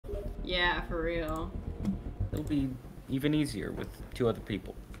Yeah, for real. It'll be even easier with 2 other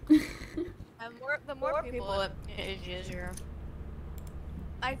people. The more people, it is easier.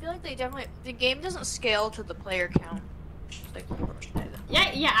 I feel like the game doesn't scale to the player count. Which is like unfortunate.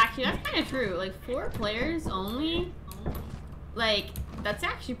 Yeah, actually, that's kind of true. Like, 4 players only, like, that's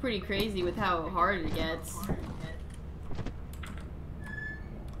actually pretty crazy with how hard it gets.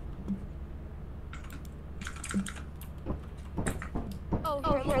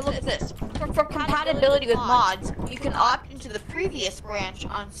 Oh, here, look at this. For compatibility with mods, you can opt into the previous branch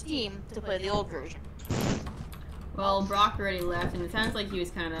on Steam to play the old version. Well, Brock already left, and it sounds like he was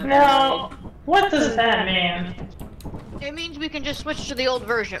kind of... No! What does that mean? It means we can just switch to the old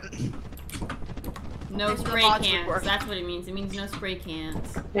version. No spray cans. That's what it means. It means no spray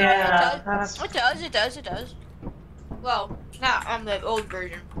cans. Yeah, It does. Well, not on the old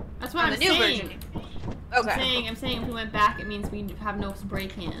version. That's what on I'm the new saying. version. Okay. I'm saying if we went back, it means we have no spray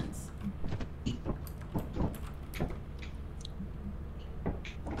cans.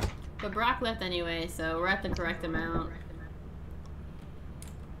 But Brock left anyway, so we're at the correct amount.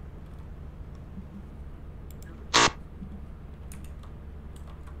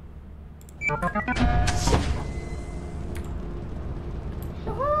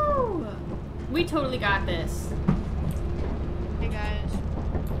 Woohoo! We totally got this. Hey guys.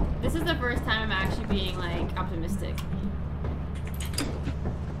 This is the first time I'm actually being, like, optimistic.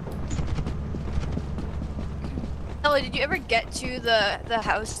 Ellie, did you ever get to the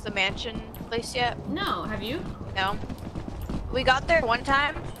house, the mansion place yet? No, have you? No. We got there one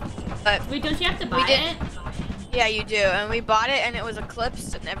time, but... Wait, don't you have to buy it? Yeah, you do. And we bought it and it was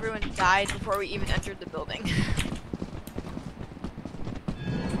eclipsed and everyone died before we even entered the building.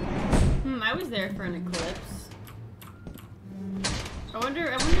 I was there for an eclipse. I wonder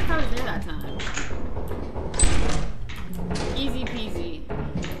if I was there that time. Easy peasy.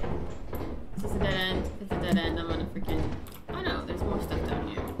 Is this a dead end? If it's a dead end, I'm gonna freaking... Oh no, there's more stuff down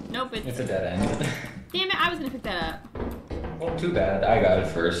here. Nope, It's a dead end. Damn it, I was gonna pick that up. Well, too bad. I got it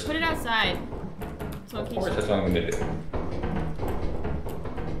first. Put it outside. So Of course, that's what I'm gonna do.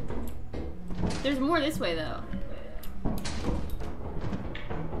 There's more this way, though.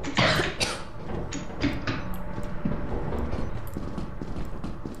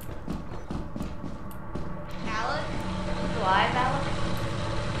 Alec? Alive, Alec?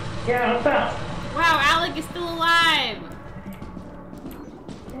 Yeah, what's up? Wow, Alec is still alive!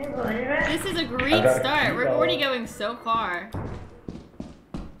 Can you believe it? This is a great start. We're already going so far.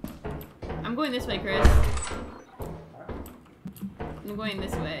 I'm going this way, Chris. I'm going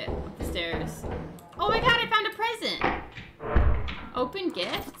this way, up the stairs. Oh my god, I found a present! Open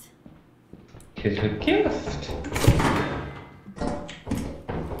gift? It's a gift.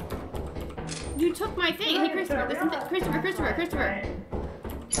 You took my thing! Hey, Christopher, Christopher!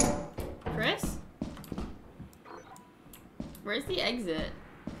 Chris? Where's the exit?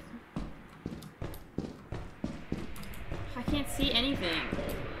 I can't see anything.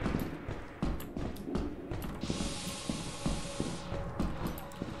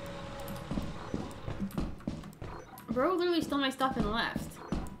 Bro literally stole my stuff and left.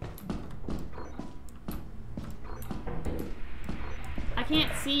 I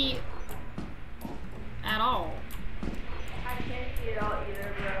can't see at all. I can't see it all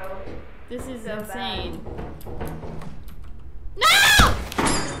either, bro. This is So insane. No!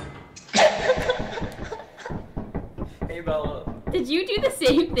 Hey, Bella. Did you do the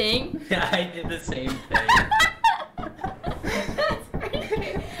same thing? Yeah, I did the same thing. That's pretty.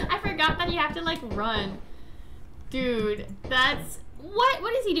 I forgot that you have to like run. Dude, that's...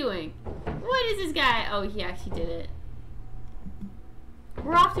 What is he doing? What is this guy? Oh, he actually did it.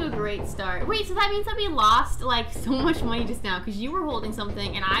 We're off to a great start. Wait, so that means that we lost, like, so much money just now because you were holding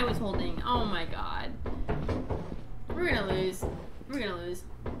something and I was holding... Oh my god. We're gonna lose. We're gonna lose.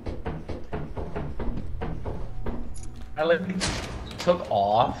 I like took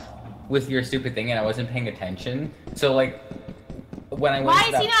off with your stupid thing and I wasn't paying attention. So like when I went Why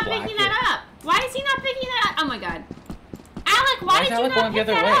is he not picking that up? Why is he not picking that up? Oh my god. Alec, why did you not pick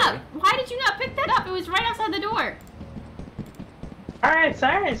that up? Why did you not pick that up? It was right outside the door. Alright,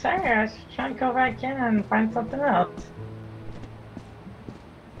 sorry. I was trying to go back in and find something else.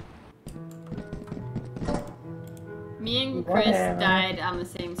 Me and Chris died on the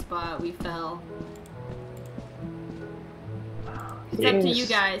same spot. We fell. It's up to you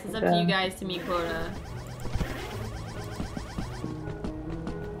guys. It's up to you guys to meet quota.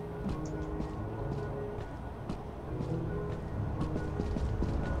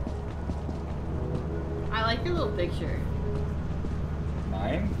 I like your little picture.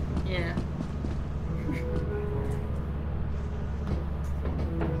 Mine? Yeah.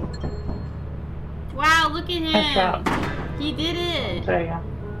 look at Nice him. job. He did it. There you go.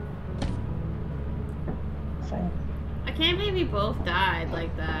 Same. I can't believe we both died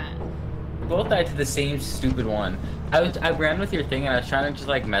like that. We both died to the same stupid one. I ran with your thing and I was trying to just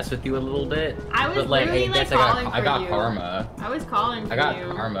like mess with you a little bit. I was but like literally like guess calling I for got you. karma. I was calling for I got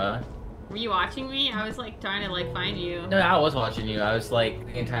you. karma. Were you watching me? I was like trying to like find you. No, I was watching you. I was like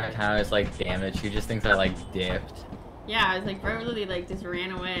the entire time I was like, damn it, she just thinks I like dipped. Yeah, I was like, bro literally like just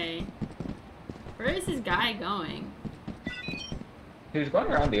ran away. Where is this guy going? He was going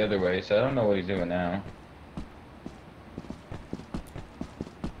around the other way, so I don't know what he's doing now.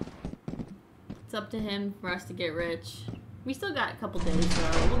 It's up to him for us to get rich. We still got a couple days,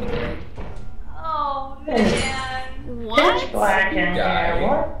 so we'll be good. Oh man. Pitch What? black in Guy. here.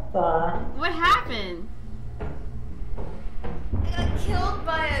 What the? What happened? I got killed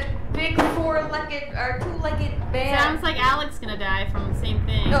by a big four-legged or two-legged man. Sounds like Alex gonna die from the same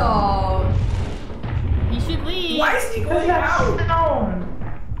thing. Oh. He should leave. Why is he Who's going that out?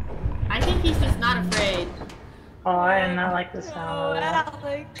 stone? I think he's just not afraid. Oh, I did not like the sound of that.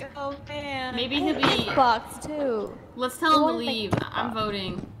 Alex. Oh man. Maybe he'll be. Xbox too. Let's tell him to wanna make leave. I'm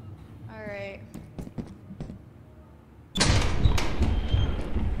voting. All right.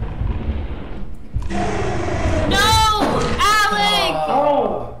 No, Alex!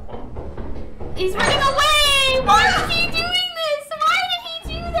 Oh! He's running away! Why is he doing this? Why did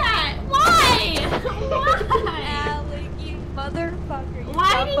he do that? Why? Why? Alex, you motherfucker. You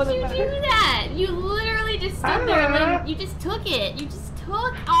Why dumb did you motherfucker. do that? You literally just stood there and then you just took it. You just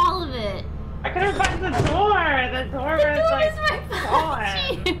took all of it. I couldn't find the door! The door The was door like is right gone.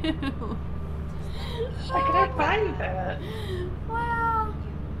 behind you. I couldn't find it. Wow.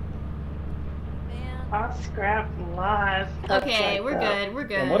 Man. All scrap lost. That's Okay, like we're that. good.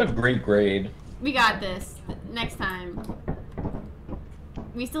 We're And what a good. great grade. We got this. Next time.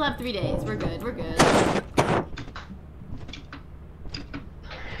 We still have 3 days. We're good. We're good.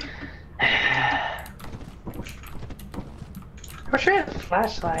 I wish we had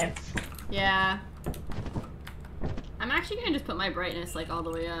flashlights. Yeah. I'm actually gonna just put my brightness like all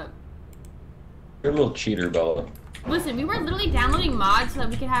the way up. You're a little cheater, Bella. Listen, we were literally downloading mods so that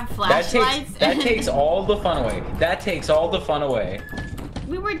we could have That flashlights. takes all the fun away. That takes all the fun away.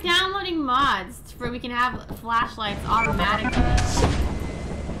 We were downloading mods for we can have flashlights automatically.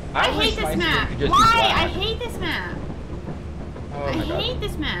 I wish hate my this screen map. could just be Why? black. I hate this map. Oh I my God. hate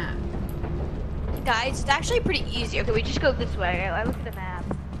this map. Guys, it's actually pretty easy. Okay, we just go this way. I look at the map.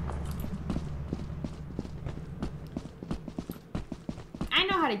 I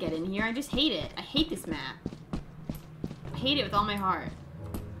know how to get in here. I just hate it. I hate this map. I hate it with all my heart.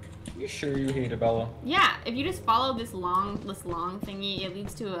 You sure you hate it, Bella? Yeah, if you just follow this long thingy, it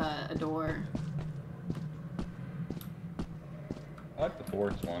leads to a door. I like the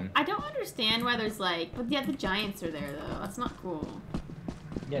forest one. I don't understand why there's like, but yeah, the giants are there though. That's not cool.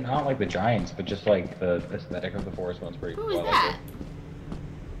 Yeah, not like the giants, but just like the aesthetic of the forest one's pretty Who cool. is I like that?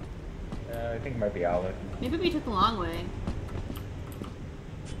 it. I think it might be Alec. Maybe we took the long way.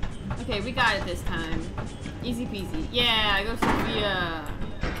 Okay, we got it this time. Easy peasy. Yeah, go Sophia.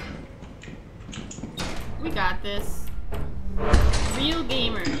 We got this. Real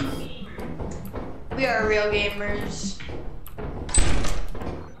gamers. We are real gamers.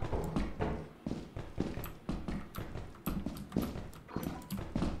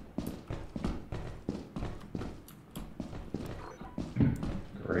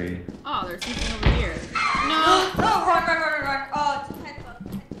 Great. Oh, there's something over here. No! Oh, run. Oh, it's 10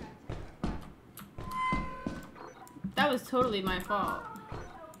 bucks. That was totally my fault.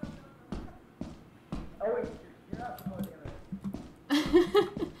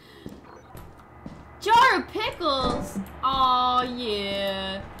 Jar of pickles! Oh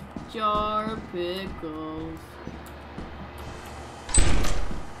yeah. Jar of pickles.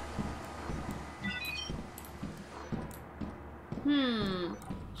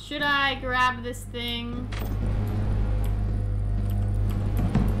 Should I grab this thing?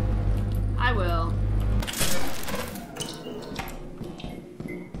 I will.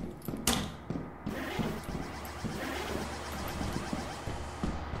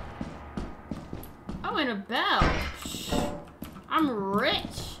 Oh, and a bell. Shh. I'm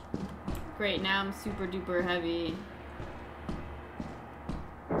rich. Great, now I'm super duper heavy.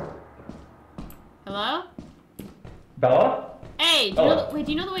 Hello? Bella? Hey, do you know wait,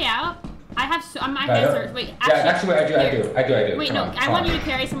 do you know the way out? I have so, I have search. Wait, actually, I do. Wait, Come no, on, I come want on. you to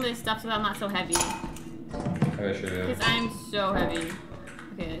carry some of this stuff so that I'm not so heavy. I sure do. Because I'm so heavy.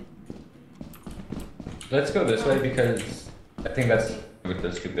 Okay. Let's go this way because I think that's with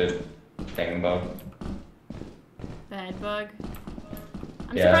the stupid thing bug. Bad bug.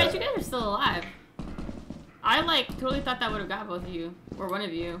 I'm Yeah. surprised you guys are still alive. I like totally thought that would have got both of you or one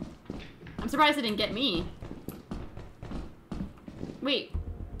of you. I'm surprised it didn't get me. Wait.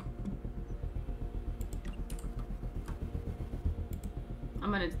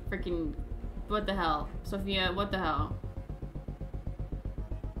 I'm gonna freaking. What the hell? Sophia, what the hell?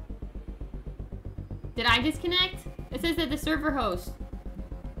 Did I disconnect? It says that the server host.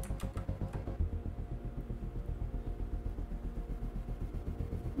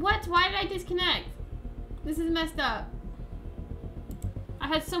 What? Why did I disconnect? This is messed up. I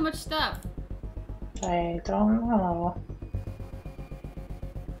had so much stuff. I don't know.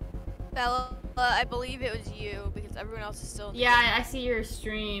 Bella, I believe it was you because everyone else is still in the Yeah, game. I see your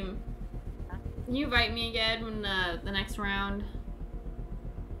stream. Can you invite me again when the next round?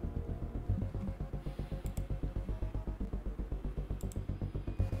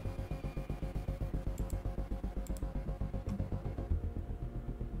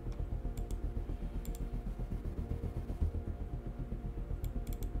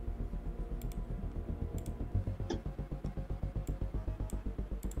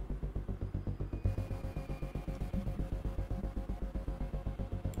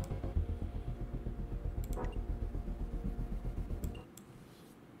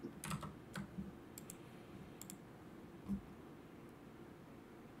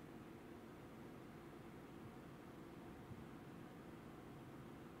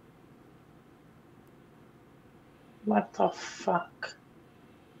 What the fuck?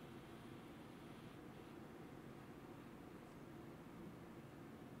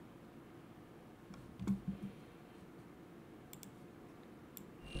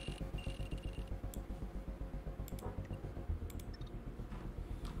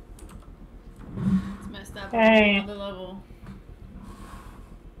 It's messed up. Hey. Another level.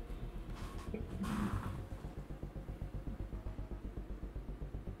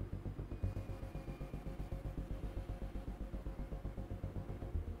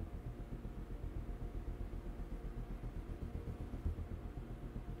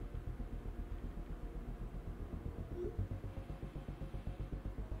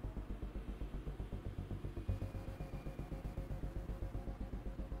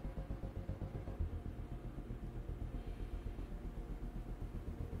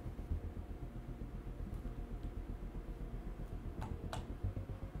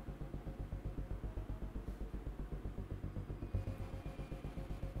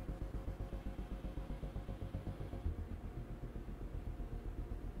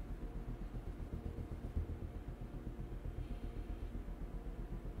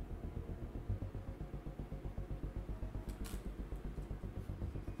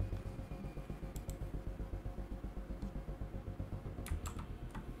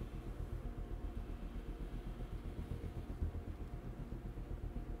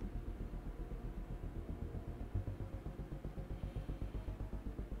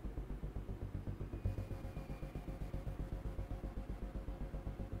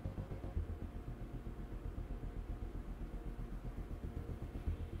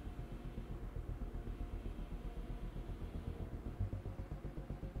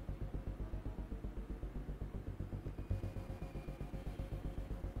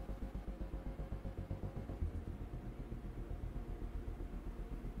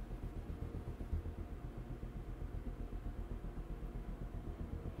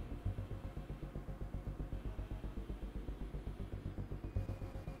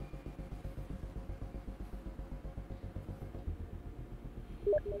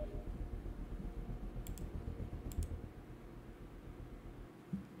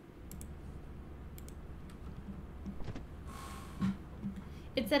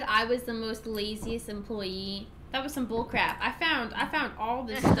 It said I was the most laziest employee. That was some bullcrap. I found all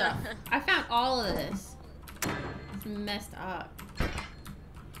this stuff. I found all of this. It's messed up.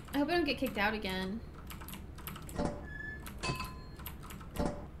 I hope I don't get kicked out again.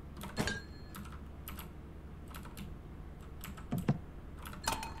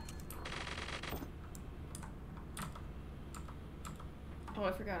 Oh,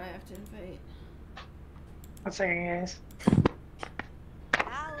 I forgot I have to invite. What's up, guys?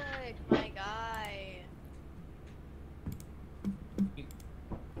 Alec, my guy.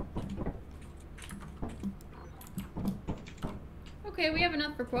 Okay, we have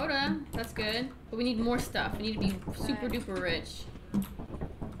enough for quota. That's good. But we need more stuff. We need to be super duper rich.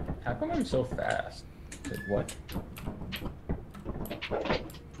 How come I'm so fast? Like, what?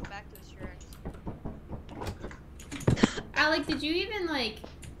 Back to insurance. Alec, did you even, like,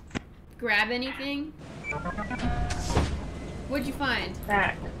 grab anything? What'd you find?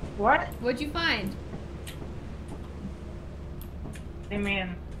 Back. What? What'd you find? What do you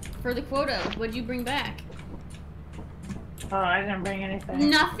mean? For the quota, what'd you bring back? Oh, I didn't bring anything.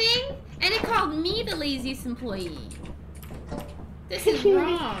 Nothing? And it called me the laziest employee. This is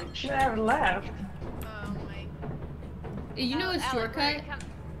wrong. Should have left. Oh my. You know a Alec, shortcut?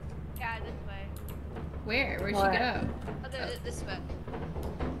 Yeah, this way. Where? Where'd What? she go? Oh, this way.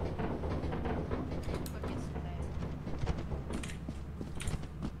 What is today?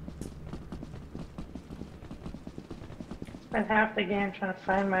 Spent half the game trying to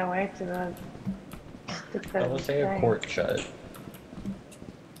find my way to the. I will say a court shut.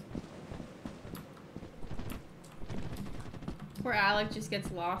 Poor Alec just gets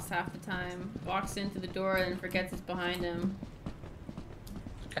lost half the time. Walks into the door and forgets it's behind him.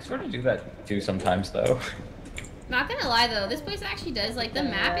 I sort of do that too sometimes, though. Not gonna lie though, this place actually does, like, the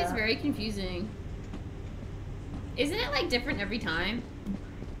map is Yeah. very confusing. Isn't it, like, different every time?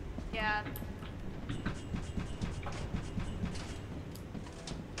 Yeah.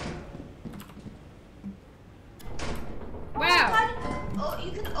 Wow! Oh,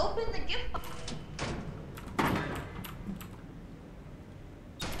 you can open the gift box.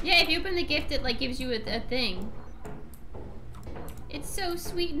 Yeah, if you open the gift, it, like, gives you a thing. It's so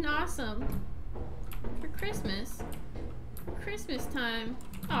sweet and awesome. For Christmas. Christmas time.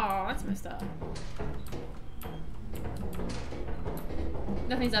 Aw, that's messed up.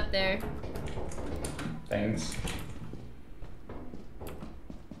 Nothing's up there. Thanks.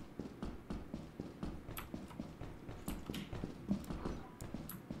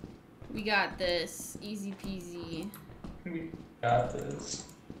 We got this. Easy peasy. We got this.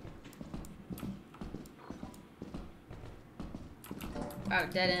 Wow,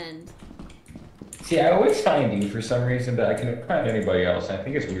 dead end. See, I always find you for some reason, but I can't find anybody else. I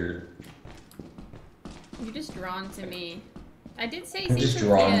think it's weird. You're just drawn to me. I did say I'm see just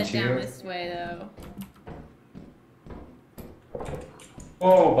drawn Sophia to down you? this way though.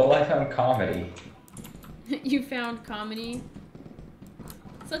 Oh, but I found comedy. You found comedy?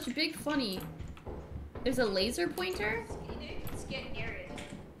 Such a big funny. There's a laser pointer? Scan areas.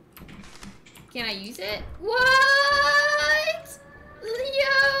 Can I use it? What?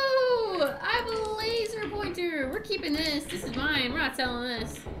 Yo! I have a laser pointer. We're keeping this. This is mine. We're not selling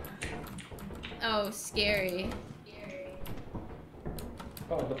this. Oh, scary.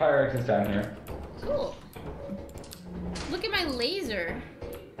 Oh, the Pyrex is down here. Cool. Look at my laser.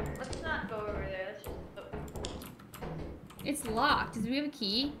 Let's not go over there. Let's just. It's locked. Does we have a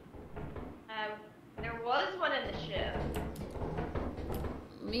key? There was one in the ship.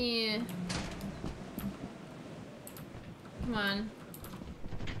 Me. Come on.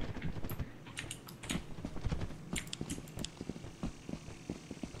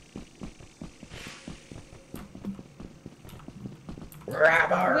 Wait,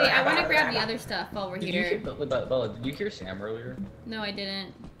 I want to grab the other stuff while we're Did you here. hear, Bella, did you hear Sam earlier? No, I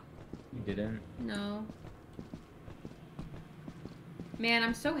didn't. You didn't? No. Man,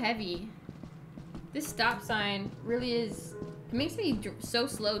 I'm so heavy. This stop sign really is... It makes me so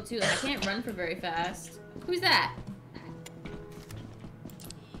slow, too. Like, I can't run for very fast. Who's that?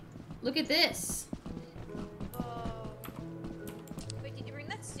 Look at this. Oh. Wait, did you bring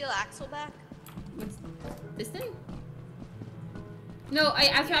that steel axle back? What's this thing? No,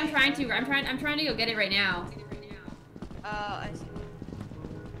 I'm trying to. I'm trying to go get it right now. Oh, I see.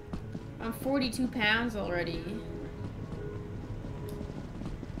 I'm 42 pounds already.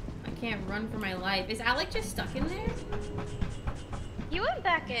 I can't run for my life. Is Alec just stuck in there? You went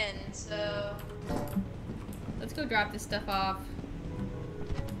back in, so... Let's go drop this stuff off.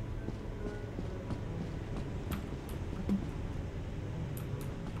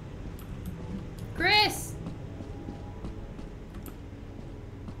 Chris!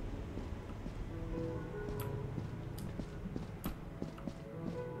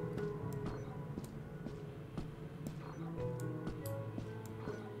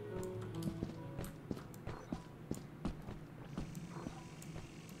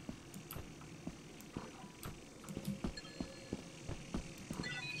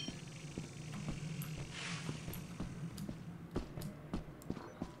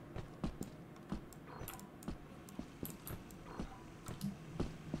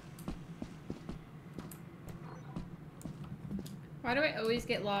 Why do I always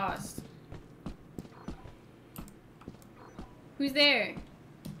get lost? Who's there?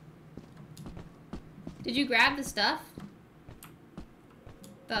 Did you grab the stuff?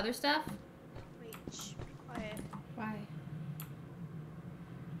 The other stuff? Wait, shh, be quiet. Why?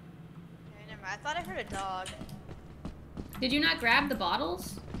 Okay, never mind. I thought I heard a dog. Did you not grab the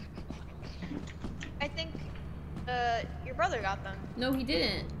bottles? I think, your brother got them. No, he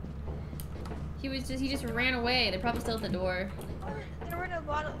didn't. He just ran away. They're probably still at the door. There were no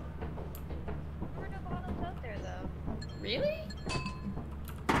bottles. There were no bottles out there, though. Really?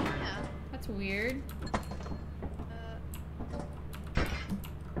 Yeah. That's weird.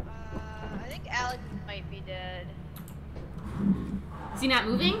 I think Alex might be dead. Is he not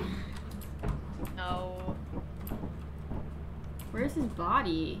moving? No. Where's his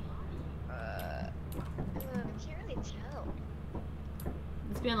body? I can't really tell.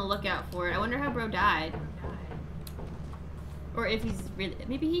 Let's be on the lookout for it. I wonder how bro died. Or if he's really...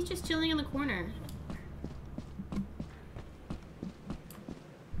 Maybe he's just chilling in the corner.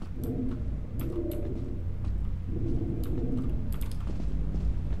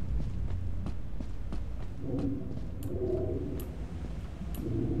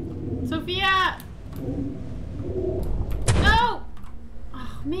 Sophia! No!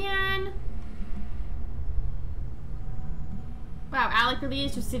 Oh, man. Wow, Alec really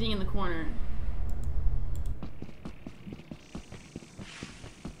is just sitting in the corner.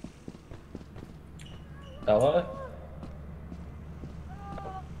 Bella?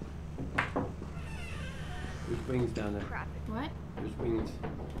 There's wings down there. Crap. What? There's wings.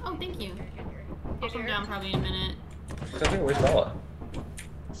 Oh, thank you. I'll Did come you- down probably in a minute. Sophia, where's Bella?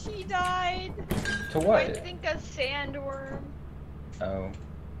 She died. To I what? think a sandworm. Oh. I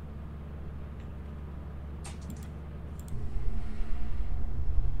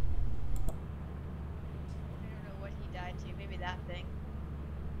don't know what he died to. Maybe that thing.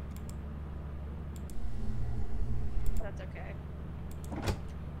 That's okay.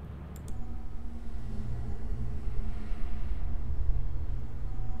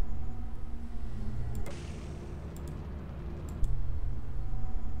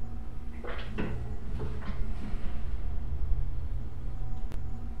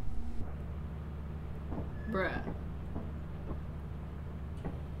 Bruh.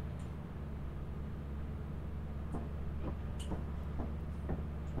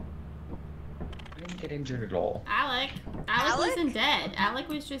 I didn't get injured at all. Alec Alec? wasn't dead. Alec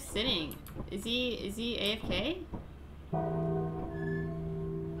was just sitting. Is he AFK?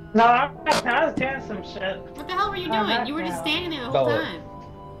 No, I was doing some shit. What the hell were you I'm doing? back You were just now. standing there the whole Bella. time.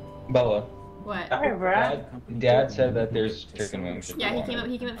 Bella. What? Sorry, Brad. Dad said that there's chicken wings. if Yeah, you he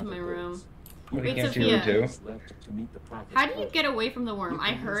came want up to my room. it. Wait, Can't Sophia. you too? How do you get away from the worm?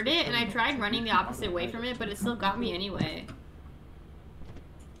 I heard it and I tried running the opposite way from it, but it still got me anyway.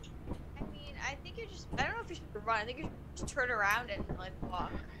 I mean, I think you just. I don't know if you should run. I think you should just turn around and, like,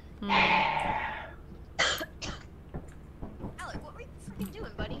 walk. Hmm. Alec, what were you freaking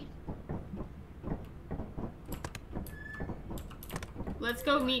doing, buddy? Let's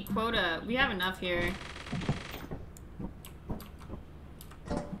go meet Quota. We have enough here.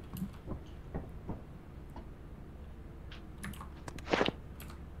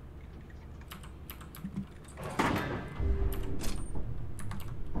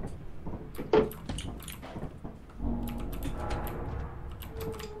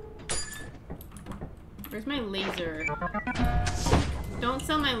 Where's my laser? Don't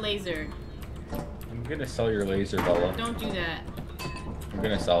sell my laser. I'm gonna sell your laser, Bella. Don't do that. I'm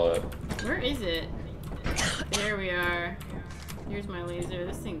gonna sell it. Where is it? There we are. Here's my laser.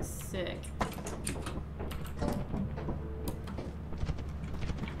 This thing's sick.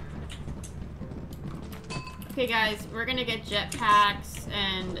 Okay guys, we're gonna get jetpacks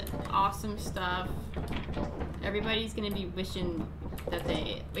and awesome stuff. Everybody's gonna be wishing that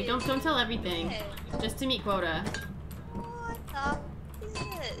they... Wait, don't tell everything. Hey, Just to meet Quota. what the is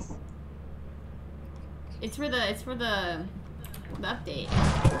this? It's for the update.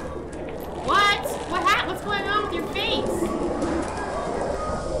 What? What's going on with your face?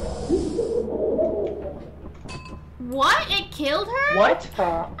 What? It killed her? What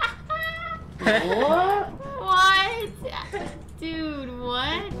the? What? What? Dude,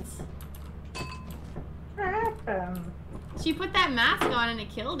 what? What happened? She put that mask on and it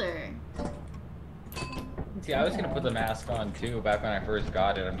killed her. See, I was gonna put the mask on too back when I first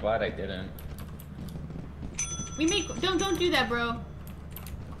got it. I'm glad I didn't. We made... Don't do that, bro.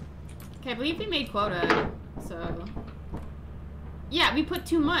 Okay, I believe we made quota, so... Yeah, we put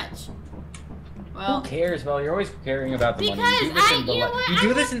too much. Well... Who cares, Well, you're always caring about the money. Because You do this in the you know what? You I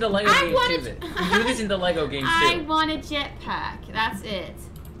do this in the Lego I games wanted- too. You do this in the Lego games I too. want a jetpack. That's it.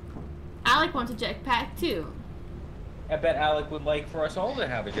 Alec wants a jetpack too. I bet Alec would like for us all to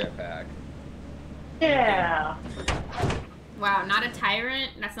have a jetpack. Yeah. Wow, not a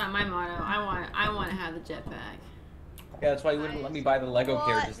tyrant? That's not my motto. I want to have the jetpack. Yeah, that's why you wouldn't let me buy the Lego What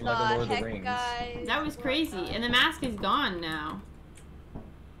characters in Lego the Lord of the heck, Rings. guys? That was crazy. And the mask is gone now.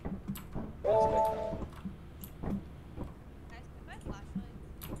 That's like, Guys, can I buy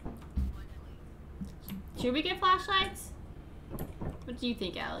flashlights? One at least. Should we get flashlights? What do you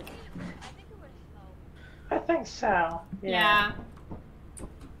think, Alec? I think it would help. I think so. Yeah. How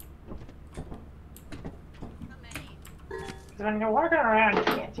many? 'Cause when you're walking around, you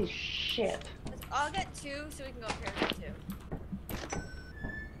can't see shit. I'll get 2 so we can go up here for 2.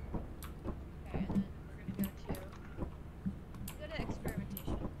 Okay, and then we're gonna go to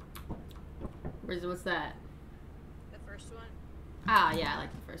experimentation. What's that? The first one. Ah, yeah, I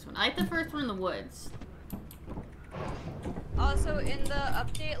like the first one. I like the first one in the woods. Also, in the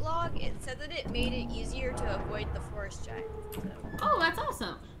update log, it said that it made it easier to avoid the forest giant. So, Oh, that's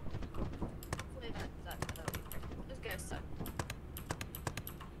awesome. hopefully that'll be great. It's gonna suck.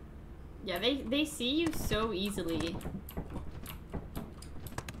 Yeah, they see you so easily.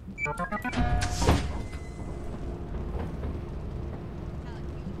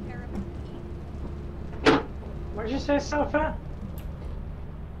 What'd you say, Sofa?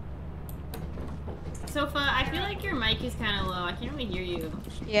 Sofa, I feel like your mic is kind of low. I can't really hear you.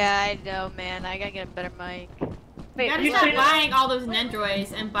 Yeah, I know, man. I gotta get a better mic. You gotta you stop say- buying all those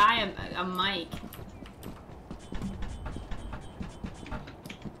Nendroids and buy a mic.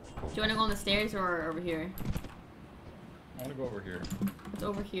 Do you want to go on the stairs or over here? I want to go over here. It's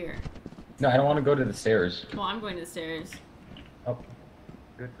over here. No, I don't want to go to the stairs. Well, I'm going to the stairs. Oh,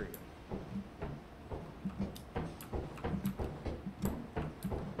 good for you.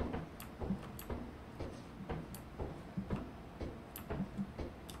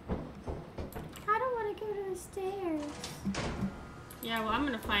 I don't want to go to the stairs. Yeah, well, I'm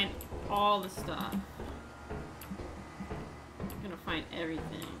gonna find all the stuff. I'm gonna find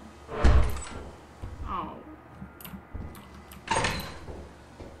everything. Oh.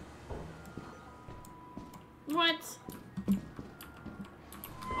 What?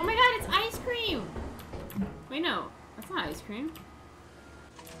 Oh my god, it's ice cream! Wait, no. That's not ice cream.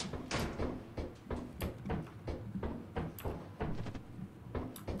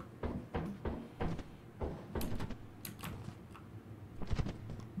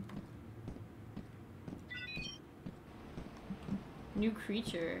 New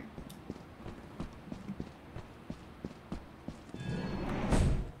creature.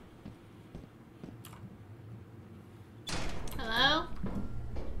 Hello?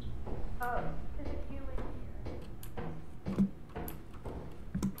 Oh,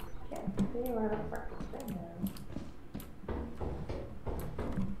 can't see where the fucking thing is.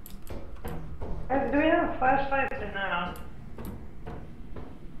 Guys, do we have flashlights or no?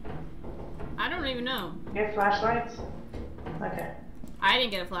 I don't even know. You have flashlights? Okay. I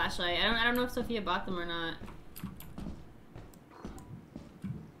didn't get a flashlight. I don't know if Sophia bought them or not.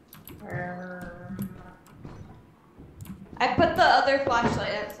 I put the other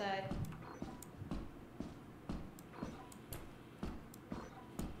flashlight outside.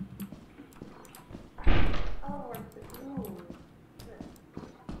 Oh,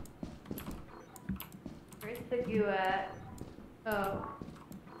 Where's the goo at? Oh.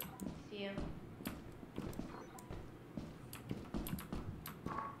 See him.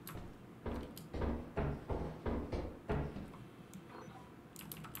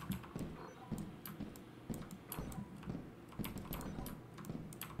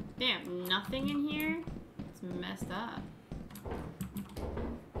 Damn, nothing in here? It's messed up.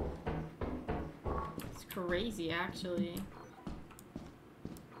 It's crazy, actually.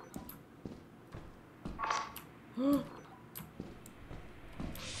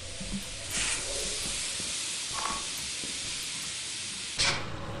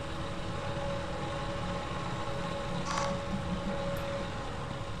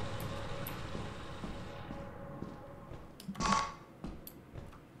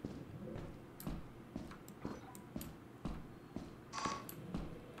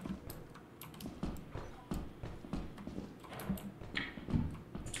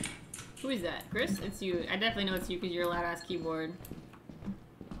 Who is that? Chris? It's you. I definitely know it's you because you're a loud ass keyboard.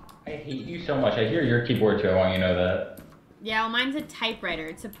 I hate you so much. I hear your keyboard too. I want you to know that. Yeah, well, mine's a typewriter.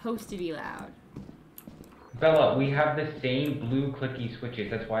 It's supposed to be loud. Bella, we have the same blue clicky switches.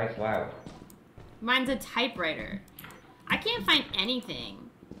 That's why it's loud. Mine's a typewriter. I can't find anything.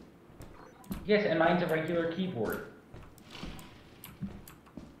 Yes, and mine's a regular keyboard.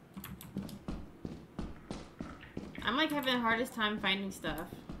 I'm like having the hardest time finding stuff.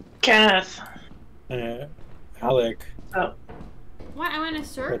 Kenneth. Alec. Oh, What? I went in a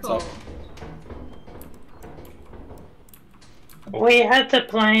circle. up? we had to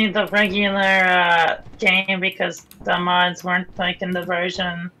play the regular game because the mods weren't like in the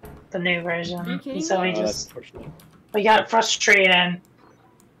version, the new Are you version. kidding So me? we That's just unfortunate. we got frustrated.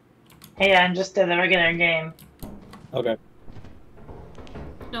 Yeah, and just did the regular game. Okay.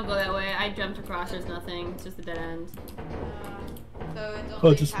 Don't go that way. I jumped across. There's nothing. It's just a dead end. So it's Oh,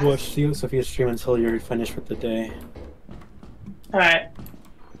 only just past- watch Sophia's stream until you're finished with the day. Alright.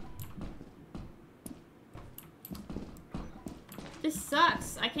 This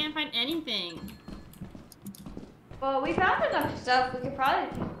sucks. I can't find anything. Well, we found enough stuff. We could probably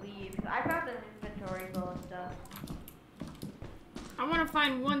just leave. I found an inventory full of stuff. I want to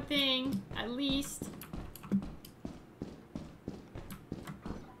find one thing, at least.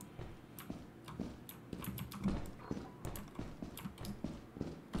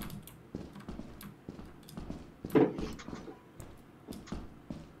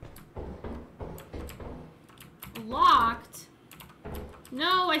 Locked?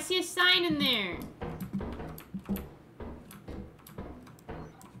 No, I see a sign in there.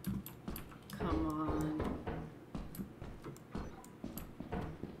 Come on.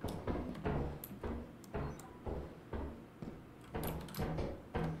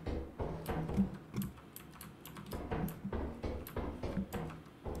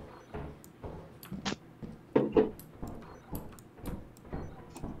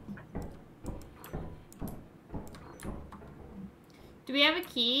 Do we have a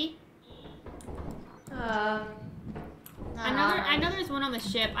key? I know there's one on the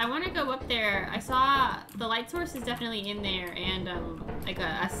ship. I want to go up there. I saw the light source is definitely in there, and like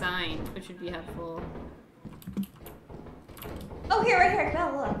a sign, which would be helpful. Oh, here, right here.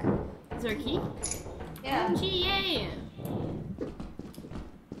 Belle, look. Is there a key? Yeah. OMG, yay!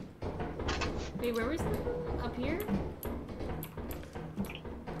 Wait, where was that? Up here?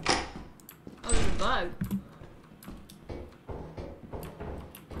 Oh, there's a bug.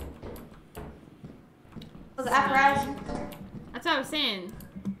 Oh, the apparatus. That's what I was saying.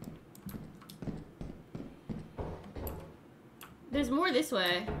 There's more this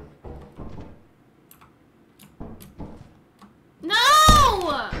way. No!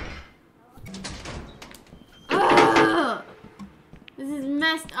 Ugh! This is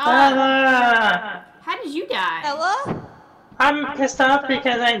messed up. How did you die? Ella? I'm pissed off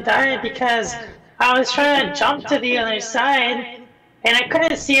because I died because I was trying to jump to the other side and I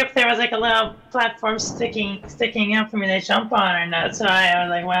couldn't see if there was like a little platform sticking out for me to jump on or not. So I was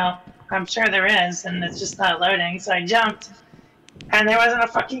like, well, I'm sure there is, and it's just not loading. So I jumped, and there wasn't a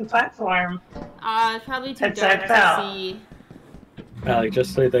fucking platform. It's probably too That's how I dark to felt. see. Alec,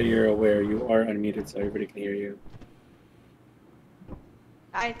 just so that you're aware, you are unmuted so everybody can hear you.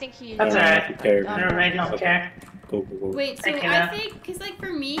 I think he. That's Yeah, alright. if you care. I really don't care. Go, go, go. Wait, so Thank you, I Nat. think, cause like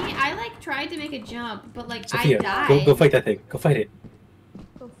for me, I like tried to make a jump, but like Sophia, I died. go fight that thing. Go fight it.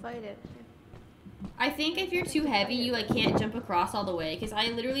 Go fight it. I think if you're too heavy, you like can't jump across all the way. Cause I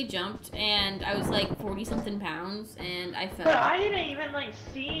literally jumped and I was like 40 something pounds and I fell. But I didn't even like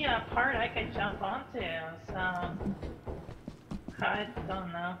see a part I could jump onto, so I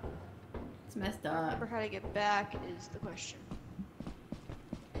don't know. It's messed up. Remember how to get back is the question.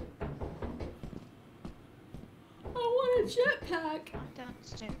 I want a jetpack.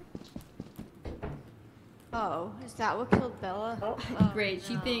 Downstairs. Oh, is that what killed Bella? Oh. Great.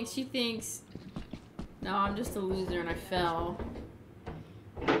 She no. thinks. No, I'm just a loser and I fell.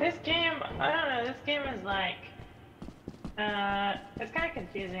 This game, I don't know, this game is like, it's kind of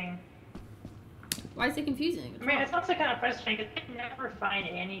confusing. Why is it confusing? I mean, it's also kind of frustrating because I never find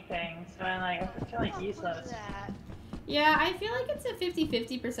anything, so I feel like What useless. was that? Yeah, I feel like it's a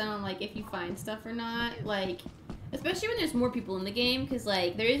 50-50% on like if you find stuff or not. Like, especially when there's more people in the game, because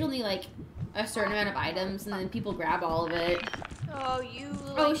like there is only like a certain amount of items, and then people grab all of it. Oh, you.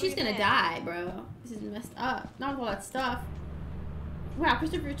 Oh, like, she's gonna man. die, bro. This is messed up. Not with all that stuff. Wow,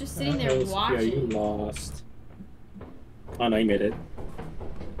 Christopher's just sitting there Oh, Sophia, you watching. lost. Oh, no, you made it.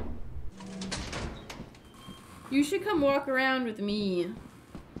 You should come walk around with me. No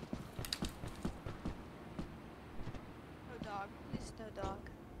dog. Please, no dog.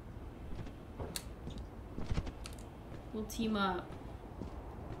 We'll team up.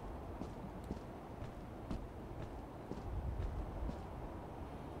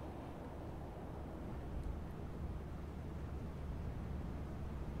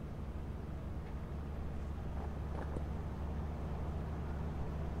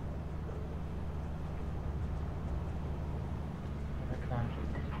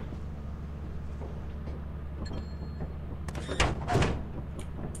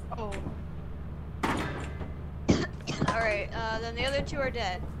 Oh. Alright, then the other two are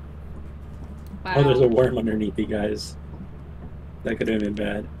dead. Wow. Oh, there's a worm underneath you guys. That could have been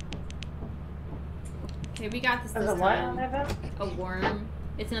bad. Okay, we got this There's this a what time. on that? A worm.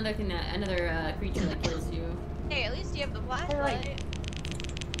 It's another thing that another creature that kills you. Hey, at least you have the flashlight.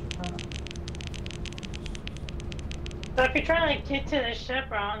 So if you're trying to like get to the ship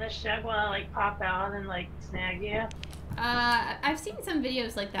or on the ship, will it like pop out and like snag you? I've seen some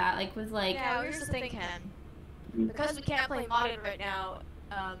videos like that, like with like. Yeah, here's the thing, Ken. Because we can't play modded right now,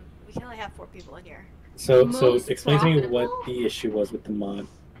 we can only have 4 people in here. So Most explain to me what profitable? the issue was with the mod.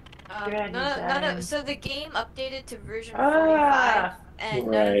 So the game updated to version Ah. 45, and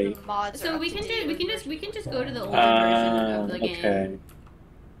none of Right. the mods So are we up to can date do with we version can just go to the older version of the game. Okay.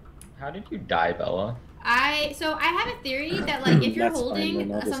 How did you die, Bella? I have a theory that like if you're That's fine, holding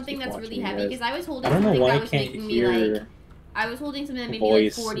then I'll just something keep that's watching really you heavy, guys. because I was I holding don't know something why that I was can't making me like hear I was holding something that made the me like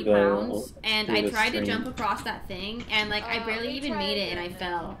voice, 40 the- pounds, and through I the tried to stream. jump across that thing, and like I barely we even tried made it, and I doing that.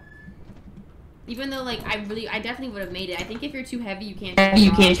 fell. Even though like I definitely would have made it. I think if you're too heavy, you can't.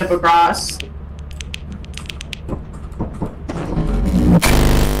 jump across. I'm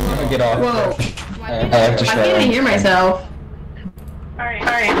gonna get off. Whoa. Why I can't have to Why can't I hear myself?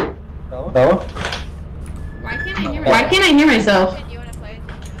 Alright. Bella? Why can't I hear Why myself? can't I hear myself? Ken, you wanna play?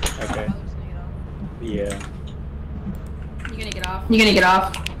 Okay. I was gonna get off. Yeah. You gonna get off? You gonna get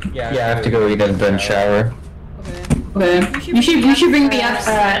off? Yeah, I have to go eat and then shower. Okay. Okay. You should bring me up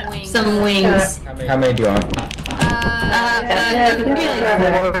Some some wings. How many do you want? It could be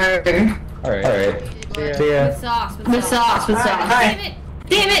like 4. Alright. Alright. We did See what? ya. With sauce. With sauce, with sauce. Damn it!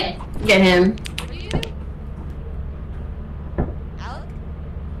 Damn it! Get him. What do you do? Alec?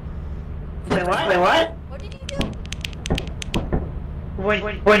 Wait, what? Wait, what? What did you do? What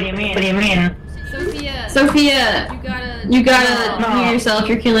do you mean? What do you mean? Sophia. Sophia, You gotta. you gotta hear yourself.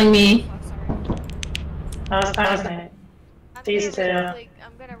 You're killing me. Oh, sorry. I was like, I'm These gonna, two.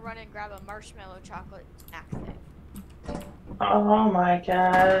 I'm gonna run and grab a marshmallow chocolate snack thing. oh my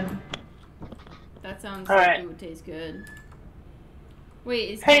god. That sounds All like right. it would taste good.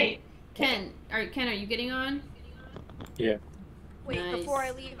 Wait, is Hey! Ken? Are you getting on? Yeah. Wait, Nice. before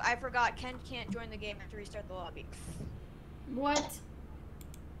I leave, I forgot Ken can't join the game after restart the lobby. What?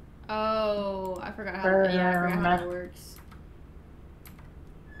 Oh, I forgot how. Yeah, I forgot how that works.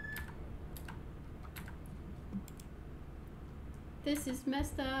 This is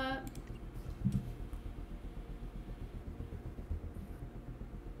messed up.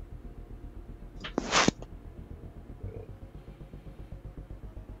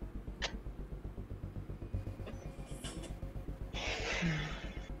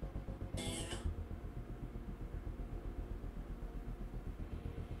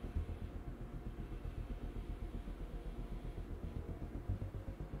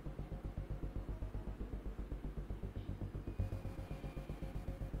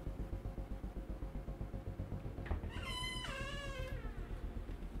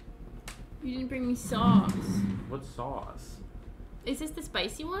 You didn't bring me sauce. What sauce? Is this the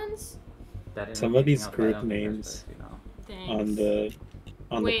spicy ones? That ended Some of up these picking up, but I group don't think they're names spicy, no. Thanks.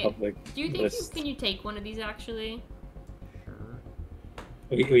 on Wait, the public Do you think list. can you take one of these actually?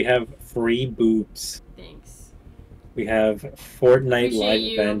 Sure. We have free boobs. Thanks. We have Fortnite Appreciate live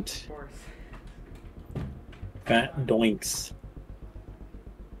you. event. Fat doinks.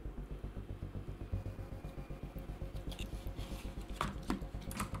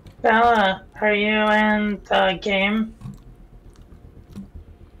 Bella, are you in the game?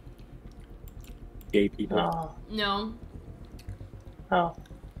 Gay people. Oh. No, Oh.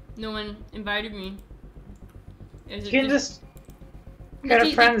 no one invited me. Is You can just Did go to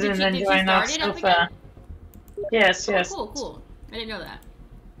you- friends did and you- then did you join that start it up sofa. Yes, Oh, yes. cool. I didn't know that.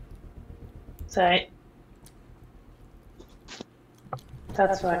 Sorry.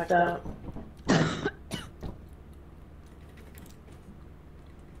 That's fucked up.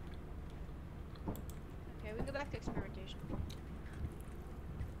 Okay, we go back to experimentation.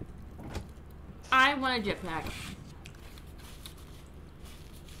 I want a jetpack.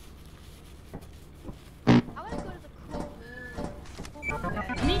 I want to go to the cool moon. Cool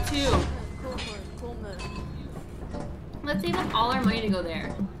moon day. Me too. Cool moon. Let's save up all our money to go there.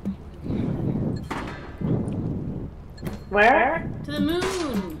 Where? To the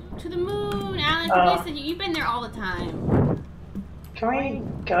moon. To the moon, Alex. Oh. Listen, you've been there all the time. Can we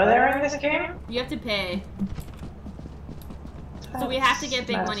go there in this game? You have to pay. So we have to get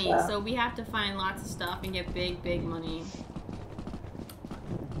big That's money. messed up. So we have to find lots of stuff and get big money.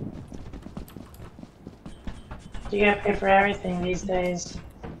 You gotta pay for everything these days.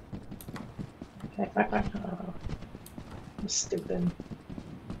 Okay, fuck. Oh. I'm stupid.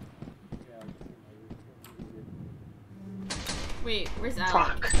 Wait, where's Alex?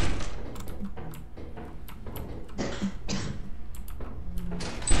 Fuck.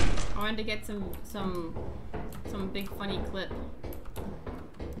 I wanted to get some big funny clip.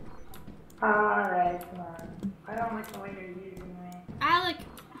 Alright, come on. I don't like the way you're using me. Alec!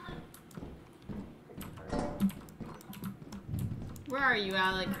 Where are you,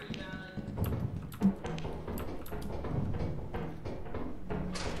 Alec?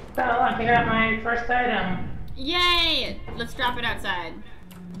 So I picked up my first item. Yay! Let's drop it outside.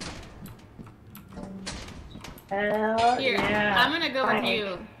 Hell Here, yeah. I'm gonna go with Fine.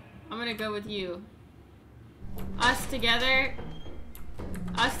 you. I'm gonna go with you. Us together,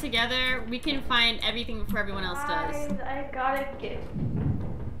 we can find everything before everyone else does. Guys, I gotta get.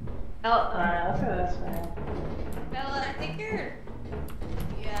 Oh, Alright, let's go this way. Bella, I think you're.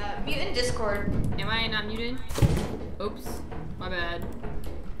 Yeah, mute in Discord. Am I not muted? Oops, my bad.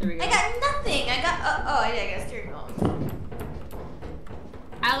 There we go. I got nothing. I got. I got steering wheel.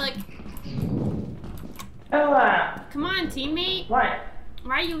 Alec, Bella! come on, teammate. What?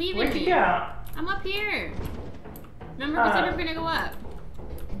 Why are you leaving Where'd me? you go? I'm up here. Remember, we said we were gonna go up.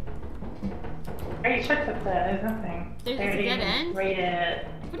 Are you checked up there? There's nothing. There's They a already dead end? rated it.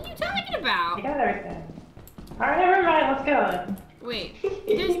 What are you talking I about? got everything. Alright, never mind, let's go. Wait,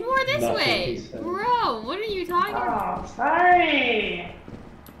 there's more this Nothing, way. he said. Bro, what are you talking about? Oh, sorry.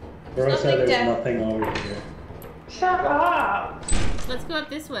 Bro said Nothing there's down. nothing over here. Shut up. Let's go up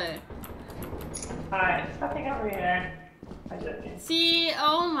this way. Alright, there's nothing over here. I'm joking. See,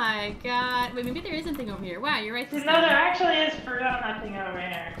 oh my god. Wait, maybe there is something over here. Wow, you're right this No, there time. actually is for real nothing over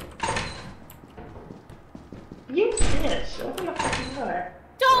here. You bitch, open the fucking door.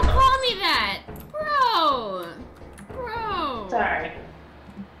 Don't call me that! Bro! Bro! Sorry.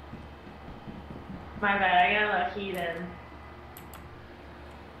 My bad, I got lucky then.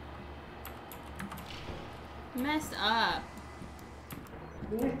 Messed up.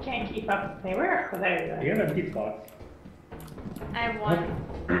 You just can't keep up with me. Where? Oh, there you You go. have empty spots. I have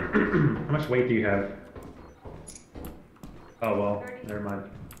one. How much weight do you have? Oh, well, 30. never mind.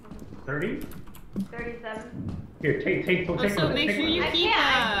 30? 37. Here, take Also, one. make take sure one. you I keep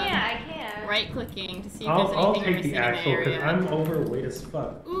can't. right clicking to see if I'll there's anything take missing the in the actual, because area. I'm overweight as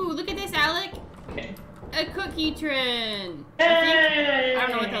fuck. Ooh, look at this, Alec! Okay. A cookie trend! Hey! I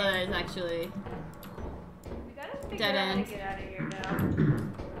don't know what the hell that is actually. We gotta figure Dead out how end. to get out of here now.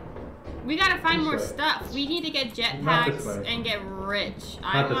 We gotta find This more way. stuff. We need to get Not this jetpacks way. and get rich.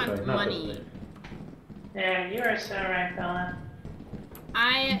 I Not this want way, not this money. way. Yeah, you are so right, Bella.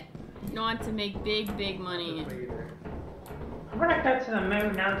 I want to make big, big money. I'm gonna go to the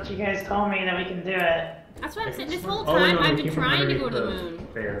moon now that you guys told me that we can do it. That's what I'm saying. This whole Oh, time no, I've we been keep them trying to go underneath to the moon.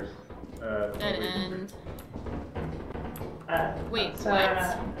 Stairs. Dead end. Wait, so,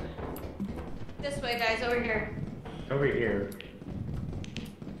 what? This way, guys, over here. Over here.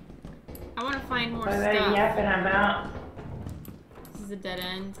 I want to find more what are they stuff. yapping about? This is a dead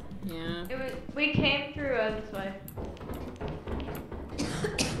end. Yeah. We came through this way.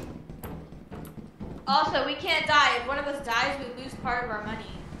 Also, we can't die. If one of us dies, we lose part of our money.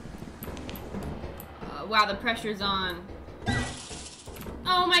 Wow, the pressure's on.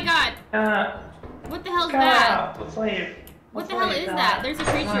 Oh my god! What the hell is Go that? out. Let's leave. What Let's the hell leave, is Bella. that? There's a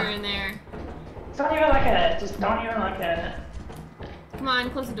creature Come on. in there. Don't even look at it. Just don't even look at it. Come on,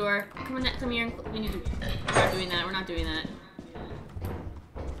 close the door. Come here. We need to. We're not doing that. We're not doing that.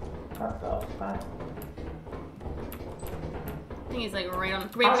 What the fuck? Thing is like right on.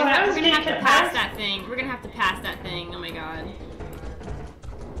 Wait, Also, we're I gonna was have to getting pass past- that thing. We're gonna have to pass that thing. Oh my god.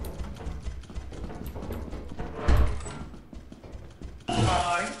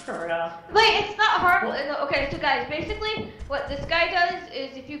 Oh, you're for real. Wait, it's not harmful. Okay, so guys, basically, what this guy does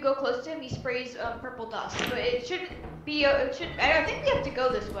is if you go close to him, he sprays purple dust. But it shouldn't be. It should. I think we have to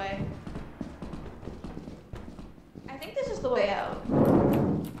go this way. I think this is the way out.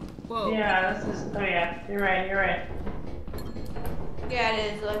 Whoa. Yeah, this is. Oh yeah, you're right. You're right. Yeah,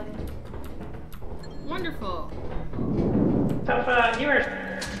 it is. Look. Wonderful. So, you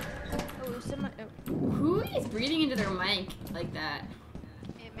were. Oh, someone. Oh, Who is breathing into their mic like that?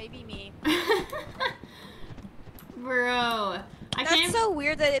 it may be me. Bro, I That's can't. so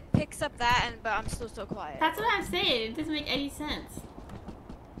weird that it picks up that, but I'm still so quiet. That's what I'm saying. It doesn't make any sense.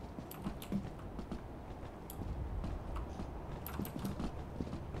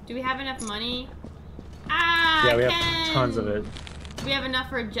 Do we have enough money? Ah, Yeah, we have Ken! tons of it. Do we have enough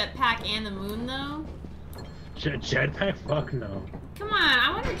for a jetpack and the moon, though? Jetpack? Fuck no. Come on,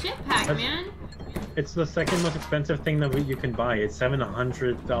 I want a jetpack, That's- man. It's the second most expensive thing that you can buy. It's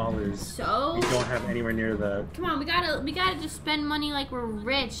 $700. So? You don't have anywhere near that. Come on, we gotta just spend money like we're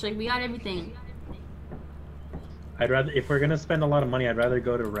rich. Like we got everything. I'd rather, if we're gonna spend a lot of money, I'd rather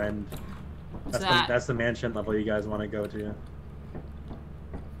go to Rend. What's That's that? that's the mansion level you guys want to go to.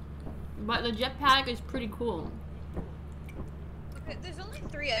 But the jetpack is pretty cool. Okay, there's only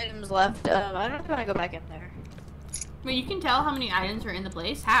 3 items left. I don't know if I want to go back in there. Wait, you can tell how many items are in the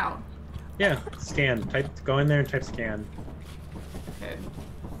place? How? Yeah, scan. Go in there and type scan. Okay.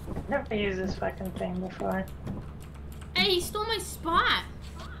 Never used this fucking thing before. Hey, he stole my spot.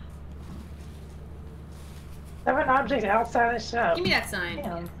 Have an object outside the ship. Give me that sign.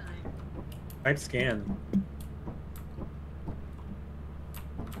 Damn. Type scan.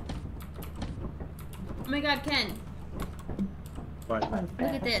 Oh my god, Ken. What? Look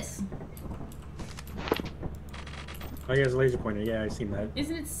at this. Oh, he has a laser pointer. Yeah, I've seen that.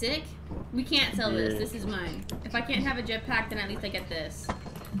 Isn't it sick? We can't sell this. Yeah. This is mine. If I can't have a jetpack, then at least I get this.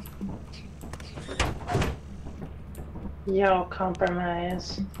 Yo,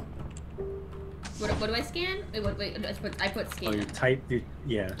 compromise. What do I scan? Wait, I put Oh, you scan. type.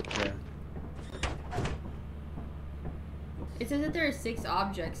 Yeah. It says that there are 6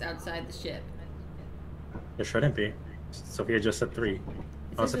 objects outside the ship. There shouldn't be. Sophia just said 3.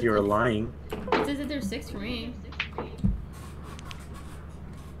 Unless says if you were it's- lying. It says that there's 6 for me.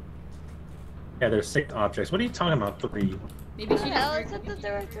 Yeah, there's 6 objects. What are you talking about? 3. Maybe she Hell, it just. said that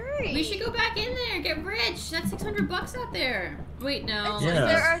there were 3. We should go back in there, get rich. That's $600 out there. Wait, no.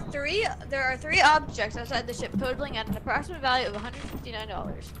 Yeah. There are 3 objects outside the ship, totaling at an approximate value of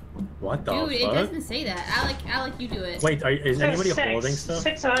 $159. What the Dude, it fuck? doesn't say that. Alec, you do it. Wait, is There's anybody six- holding stuff?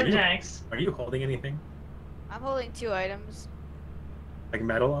 6 Are you- objects. Are you holding anything? I'm holding 2 items. Like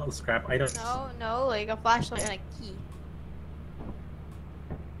metal, scrap items? No, like a flashlight and a key.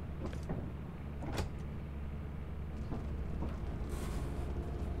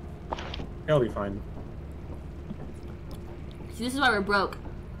 It'll be fine. See, this is why we're broke.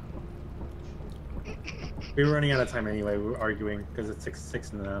 We were running out of time anyway. We were arguing because it's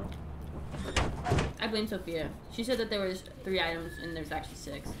 6 now. I blame Sophia. She said that there was 3 items and there's actually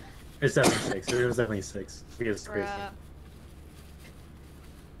 6. It's definitely 6. There was definitely 6. Sophia's crazy. Bruh.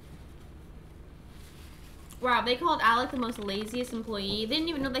 Wow, they called Alec the most laziest employee. They didn't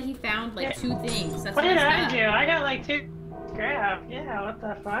even know that he found like Yeah. 2 things. That's What did messed I up. do? I got like 2 scrap. Yeah, what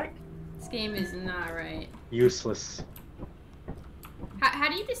the fuck? This game is not right. Useless. How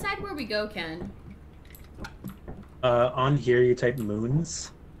do you decide where we go, Ken? On here you type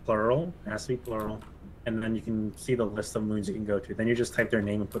moons, plural, it has to be plural, and then you can see the list of moons you can go to. Then you just type their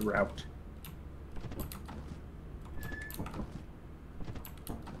name and put route.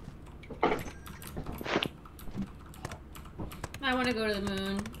 I want to go to the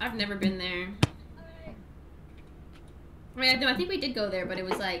moon. I've never been there. I mean, no, I think we did go there, but it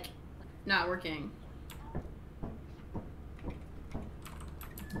was like not working.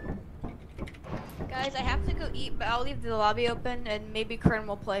 Guys, I have to go eat, but I'll leave the lobby open and maybe Kern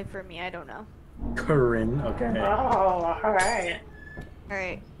will play for me. I don't know. Corinne, okay. Oh, alright.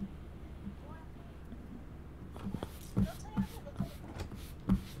 Alright.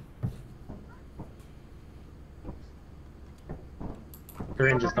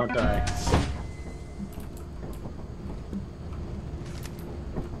 Corinne, just don't die.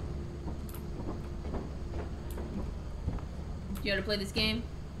 Do you know how to play this game?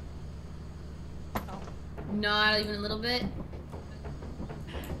 Not even a little bit.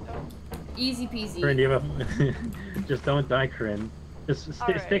 Easy peasy. Corinne, do you have a... just don't die, Corinne. Just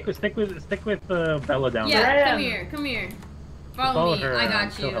Alright. stick with Bella down Yeah, there. come here, come here. Follow Follow me. her I around,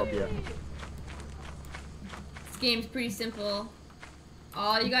 got she'll you. help you. This game's pretty simple.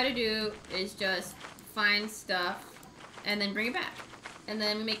 All you gotta do is just find stuff and then bring it back. And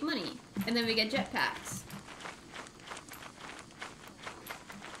then we make money. And then we get jetpacks.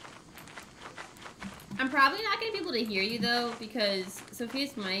 I'm probably not gonna be able to hear you though because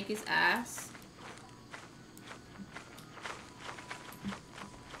Sophia's mic is ass.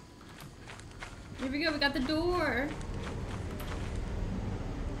 Here we go, we got the door.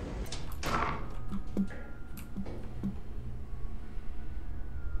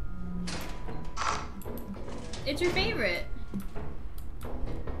 It's your favorite.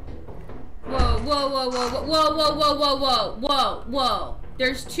 Whoa, whoa, whoa, whoa, whoa, whoa, whoa, whoa, whoa, whoa, whoa, whoa.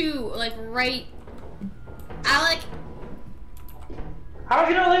 There's 2, like, right... Alec! How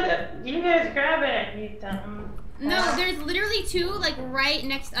can I let it? You guys grab it, you dumb. No, there's literally 2, like, right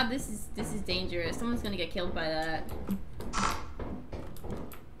next up. This is dangerous. Someone's gonna get killed by that.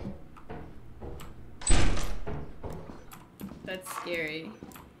 That's scary.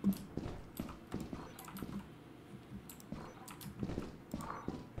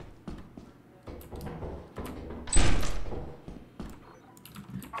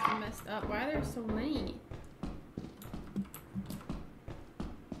 It's messed up. Why are there so many?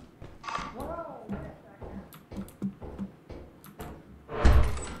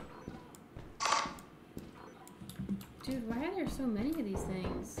 Dude, why are there so many of these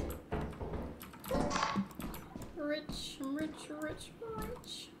things? Rich, rich, rich,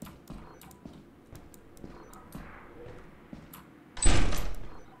 rich.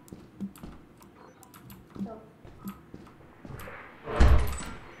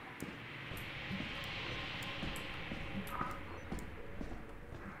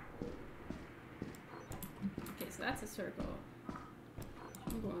 it's a circle.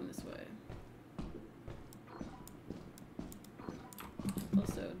 I'm going this way.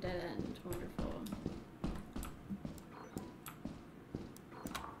 Also, dead end. Wonderful.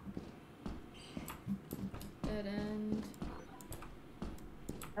 Dead end.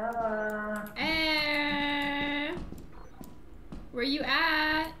 Where you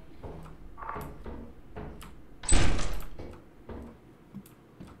at?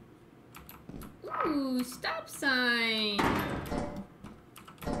 Ooh, stop sign.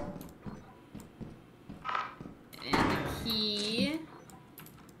 And the key.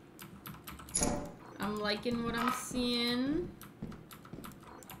 I'm liking what I'm seeing.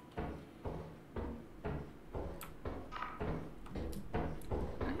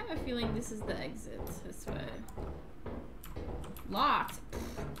 I have a feeling this is the exit this way. Locked.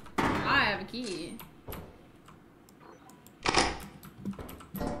 I have a key.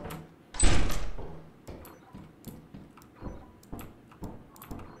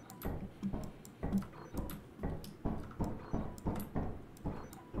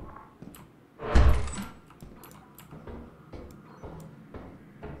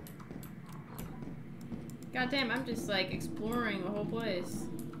 God damn, I'm just like exploring the whole place.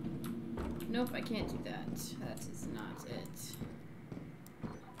 Nope, I can't do that. That is not it.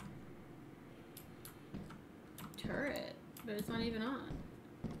 Turret, but it's not even on.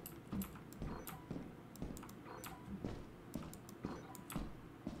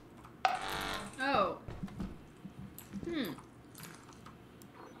 Oh.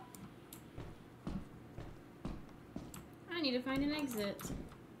 I need to find an exit.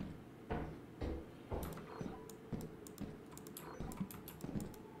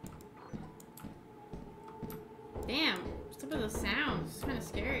 Damn, what's up with those sounds? It's kind of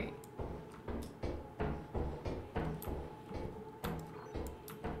scary.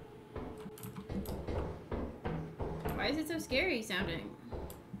 Why is it so scary sounding?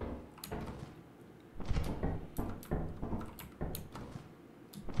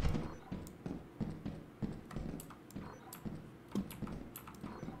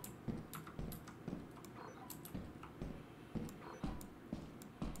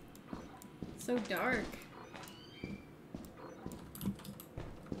 It's so dark.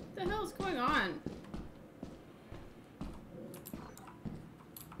 What the hell is going on?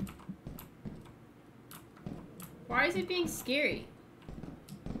 Why is it being scary?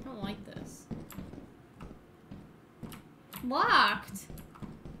 I don't like this. Locked?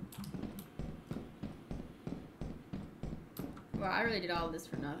 Well, I really did all of this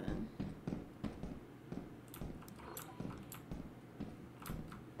for nothing.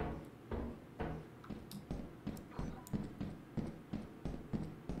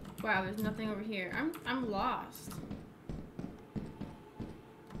 Wow, there's nothing over here. I'm lost.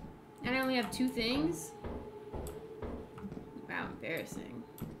 And I only have 2 things? Wow, embarrassing.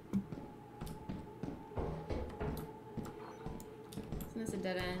 Isn't this a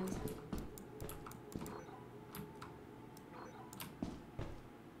dead end?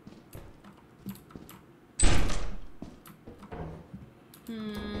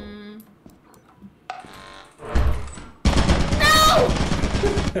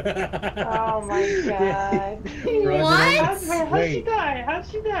 Oh my god. What? How'd she die? How'd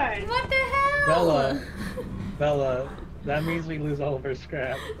she die? What the hell? Bella, that means we lose all of our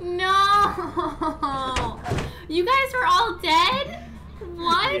scrap. No! You guys were all dead?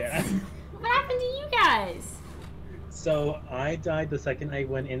 What? Yeah. What happened to you guys? So I died the second I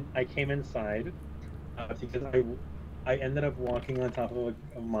went in. I came inside because I ended up walking on top of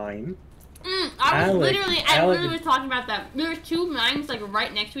a mine. I literally was talking about that. There were 2 mines like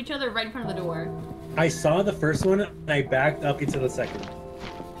right next to each other, right in front of the door. I saw the first one and I backed up into the second.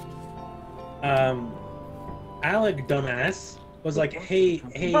 Alec, dumbass, was like, hey,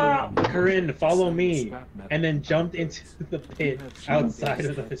 Corinne, follow me, and then jumped into the pit outside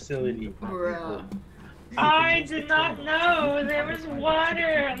of the facility. Bruh. I did not know there was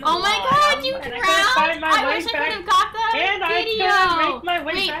water on the Oh my god, you drowned! I wish I could have got that and video! I couldn't make my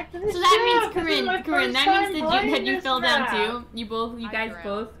way Wait, back to the so that ship. means Corinne, that means that you fell down too? You guys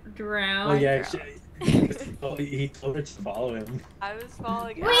both drowned? Oh yeah, he told her to follow him. I was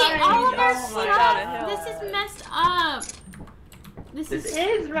following. Wait, all of our stuff! This is messed up! This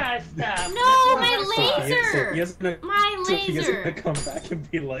is messed up! No, my laser! My So he has laser! to come back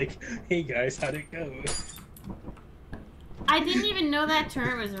and be like, hey guys, how'd it go? I didn't even know that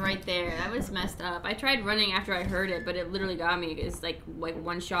turret was right there. That was messed up. I tried running after I heard it, but it literally got me. It's like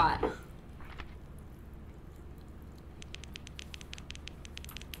 1 shot.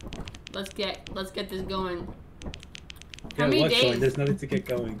 Let's get this going. How many days? There's nothing to get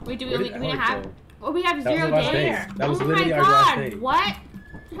going. Wait, do we Where only did we Alec have? go? Oh, we have That was 0 the last days. day. That was Oh literally my our last god! day. What?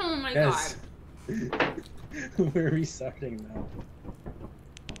 Oh my Yes. god. We're restarting now.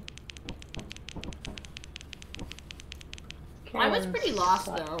 I was pretty lost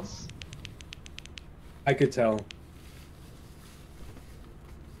though. I could tell.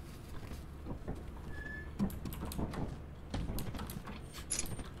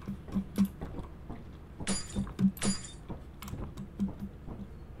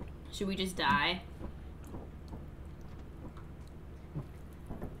 Should we just die?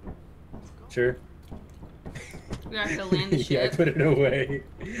 Sure. We have to land the Yeah, I ship. put it away.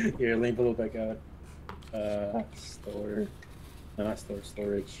 Here, let me pull it back out. Store. No, not store,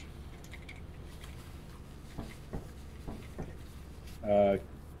 storage.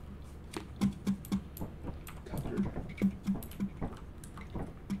 Covered.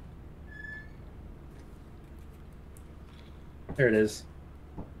 There it is.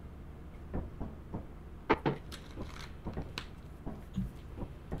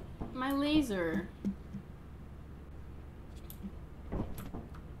 My laser.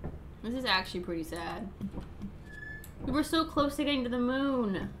 This is actually pretty sad. We were so close to getting to the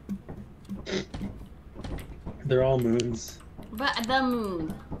moon. They're all moons. But the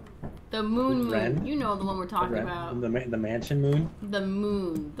moon. The moon. Ren? You know the one we're talking the, about. the mansion moon. The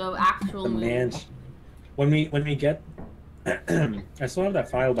moon. The actual The moon. mansion. When we get, I still have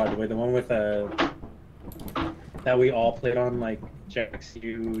that file, by the way, the one with that we all played on, like Jax,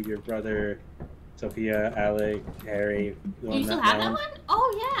 you, your brother, Sophia, Alec, Harry. The You one still have that one?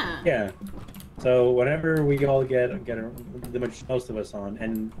 Oh yeah. Yeah. So whenever we all get most of us on,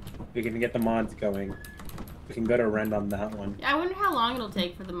 and we can get the mods going, we can go to Rend on that one. I wonder how long it'll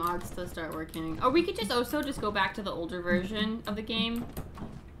take for the mods to start working. Or we could just also just go back to the older version of the game.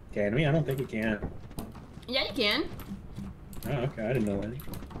 Can we? I don't think we can. Yeah, you can. Oh, okay. I didn't know that.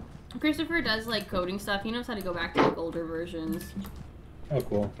 Christopher does like coding stuff. He knows how to go back to like older versions. Oh,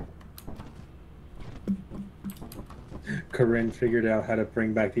 cool. Corinne figured out how to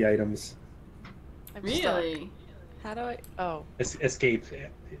bring back the items. I'm Really? stuck. How do I? Oh, Escape.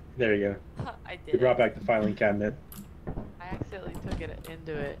 There you go. I We did brought it. back the filing cabinet. I accidentally took it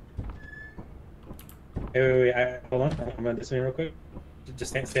into it. Wait. Hold on. I'm gonna do something real quick.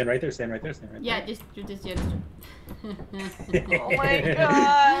 Just stand right there. Stand right there. Stand right Yeah, there. just. Oh my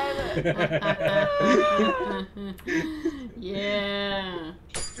god! Yeah.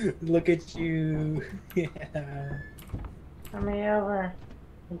 Look at you. Yeah. Come over.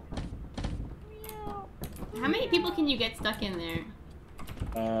 How many people can you get stuck in there?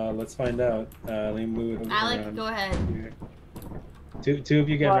 Let's find out. Let me move it Alec, around go ahead. here. Two of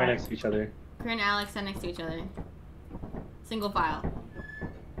you get right next to each other. Corinne and Alex stand next to each other. Single file.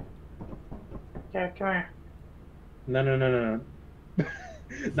 Okay, come here. No.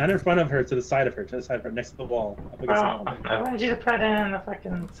 Not in front of her, to the side of her, next to the wall. Up against the Oh, wall. I wanted you to put it in the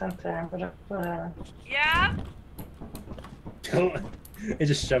fucking center, but whatever. Yeah. It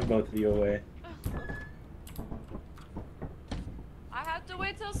just shoved both of you away. I have to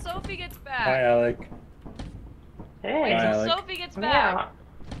wait till Sophie gets back. Hi, Alec. Hey, Bye, Wait till Alec. Sophie gets come back, here.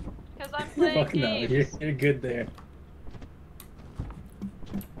 because I'm playing Fuck no, games. you're good there.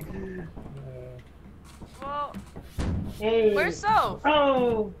 Well, Hey. where's Soph?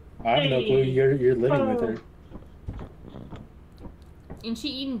 Oh. I have no clue. You're living with her. Isn't she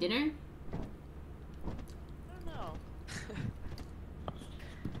eating dinner? I don't know.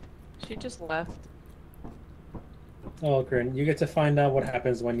 She just left. Oh, Corinne, you get to find out what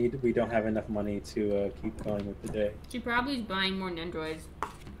happens when we don't have enough money to keep going with the day. She probably is buying more Nendroids.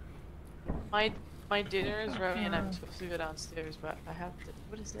 My dinner is ready and I'm supposed to go downstairs, but I have to.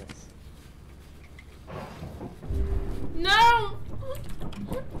 What is this? No!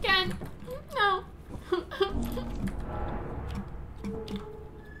 Ken! No!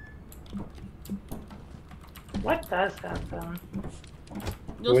 What does happen?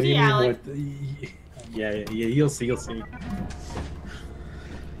 You'll What do see, you mean? Alec. Yeah, you'll see.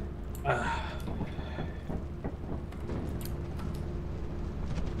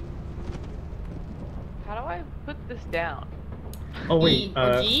 How do I put this down? Oh wait, E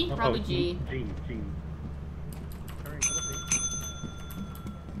or G? Probably G. G.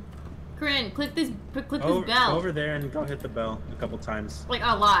 Corinne, click this bell. Go over there and go hit the bell a couple times. Like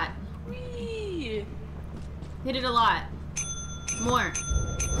a lot. Whee! Hit it a lot. More.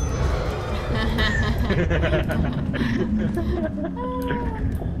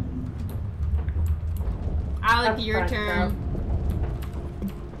 Alec, That's your fucked turn.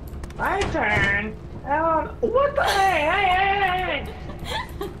 My turn. Oh, what the hey!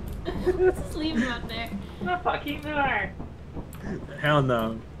 Let's just leave him out there. The fucking door. Hell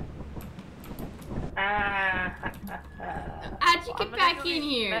no. How'd you get back in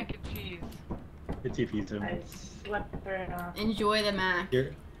here? Mac and cheese. It TP'd him. I slept through. Enjoy the mac.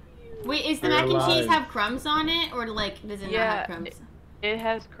 You're, Wait, is the You're mac and cheese alive. have crumbs on it, or like does it not Yeah, have crumbs? It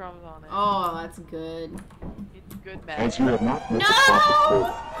has crumbs on it. Oh, that's good. It's good mac. As you have not met No! the profit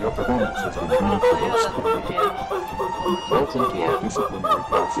quota, your performance has been deemed resulting to a disciplinary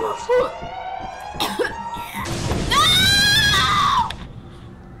process.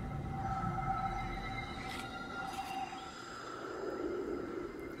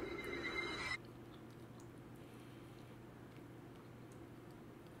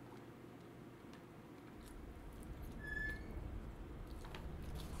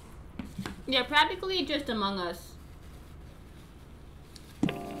 Yeah, practically just Among Us.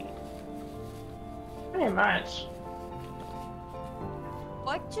 Pretty much.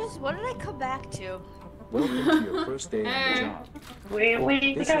 What did I come back to? Welcome to your first day on the job.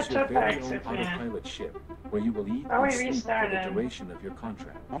 We This got is your very jetpacks own if we autopilot ship, where you will eat Oh, we and sleep for the restarted. duration of your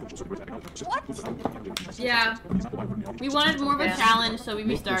contract. Yeah. We wanted more of a challenge, so we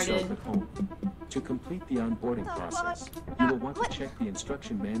Make yourself restarted. at home. To complete the onboarding process, you will want to check the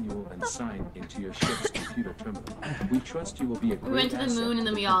instruction manual and sign into your ship's computer terminal. We trust you will be a great We went to the asset moon and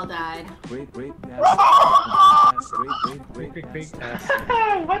then we all died. Great asset. Great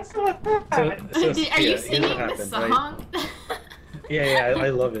asset. What's with that? so, Are you Sophia, here's singing what the happened, right? song? Yeah, I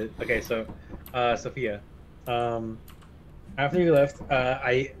love it. Okay, so, Sophia, after you left,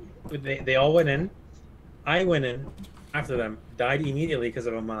 they all went in. I went in after them, died immediately because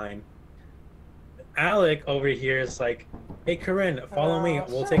of a mine. Alec over here is like, "Hey, Corinne, follow me.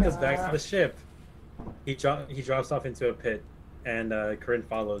 We'll take us back to the ship." He drops off into a pit, and Corinne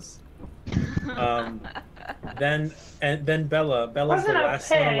follows. Then Bella's the Wasn't a last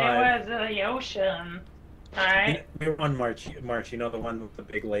pit, one alive. it was the ocean. Alright? We were on March, you know, the one with the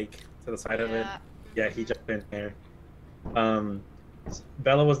big lake to the side of it? Yeah, he jumped in there.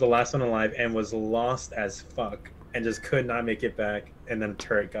 Bella was the last one alive and was lost as fuck and just could not make it back, and then a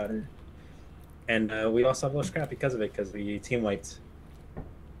turret got her. And we lost all the scrap because of it, because we team wiped.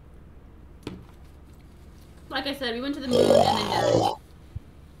 Like I said, we went to the moon and then died.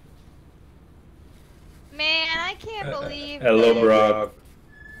 Man, I can't believe. Hello, Brock.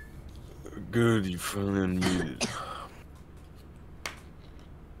 Good, you finally unmuted.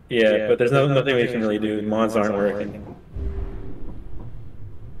 Yeah, but there's nothing we can really do. Mods aren't working.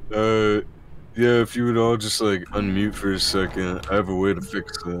 Yeah, if you would all just like unmute for a second, I have a way to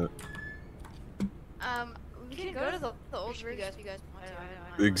fix that. We can go to the old room if you guys want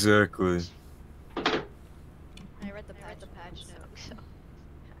to. Exactly. I read the patch note, so.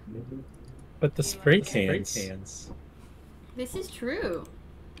 But the spray cans. This is true.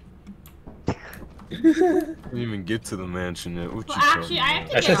 Didn't even get to the mansion yet. What Well, you actually, I have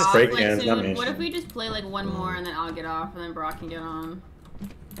to That's get just off spray like cans, not soon. What mansion. if we just play like one more and then I'll get off and then Brock can get on?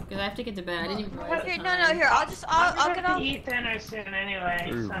 Because I have to get to bed. I didn't even realize Here, the no, time. here. I'll I'll get off. eat dinner soon anyway,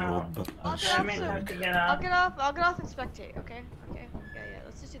 Very so well done. I'll get I off may soon. have to get I'll up. get off and spectate. Okay. Yeah.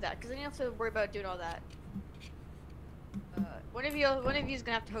 Let's just do that because then you don't have to worry about doing all that. One of you is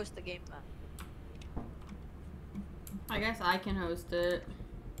gonna have to host the game then. I guess I can host it.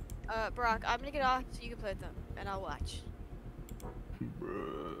 Brock, I'm gonna get off so you can play with them, and I'll watch.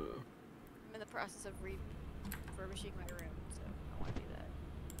 Bruh. I'm in the process of refurbishing my room, so I want to do that.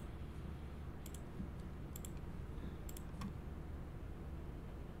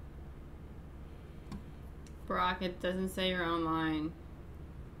 Brock, it doesn't say you're online.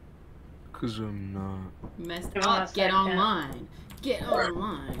 Cause I'm not. Messed Give him a up. Get second. online. Get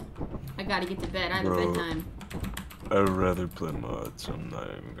online. I gotta get to bed. I have a Bro. bedtime. I'd rather play mods, I'm not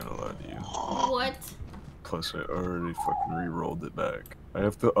even gonna lie to you. What? Plus, I already fucking re-rolled it back. I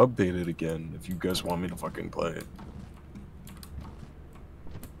have to update it again if you guys want me to fucking play it.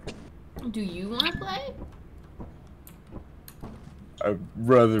 Do you want to play? I'd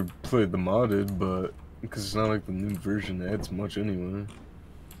rather play the modded, but because it's not like the new version adds much anyway.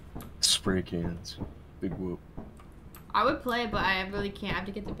 Spray cans, big whoop. I would play, but I really can't. I have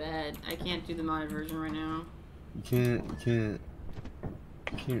to get to bed. I can't do the modded version right now. You can't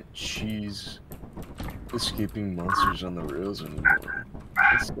cheese escaping monsters on the rails anymore.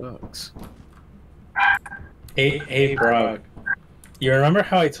 It sucks. Hey, Brock. You remember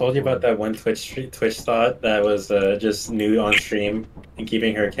how I told you about that one Twitch thought that was just nude on stream and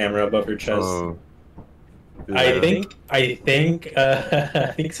keeping her camera above her chest? Oh. I think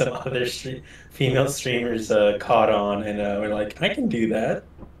some other female streamers caught on and were like, I can do that.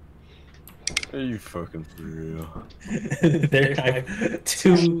 Are you fucking for real? They're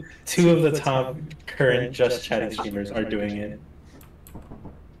two of the top current Just Chatting streamers are doing it.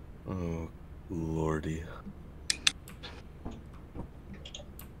 Oh, Lordy.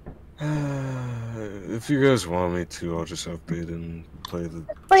 If you guys want me to, I'll just update and play the.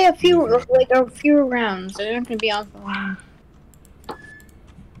 Play a few rounds. They're not gonna be on for long. Well,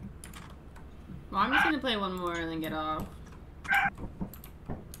 I'm just gonna play one more and then get off.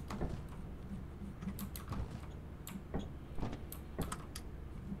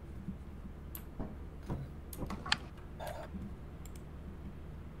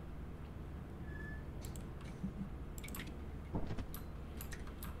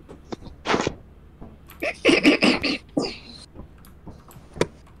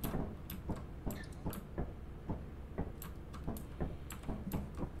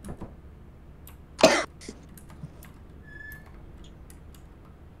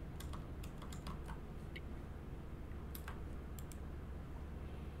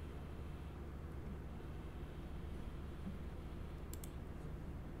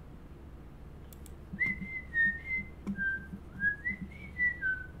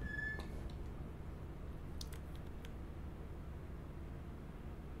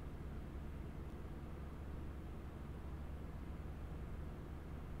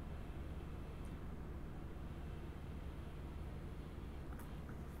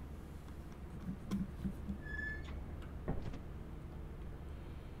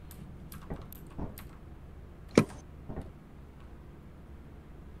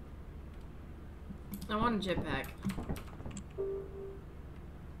 I want a jetpack.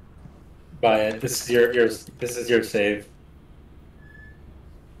 Buy it. This is your save.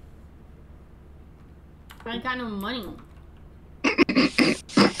 I got no money.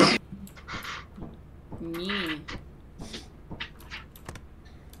 Me.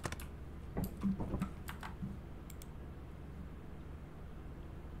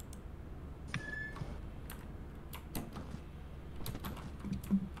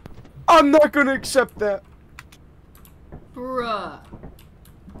 I'm not gonna accept that. Bruh.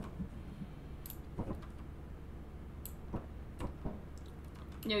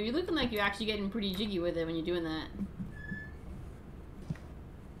 Yo, you're looking like you're actually getting pretty jiggy with it when you're doing that.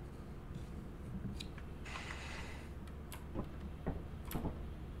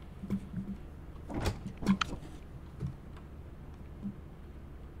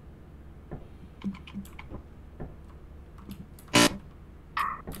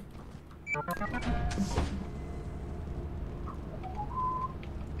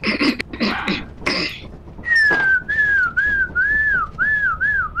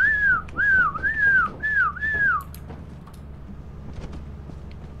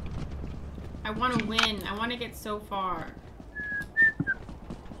 I want to win. I want to get so far.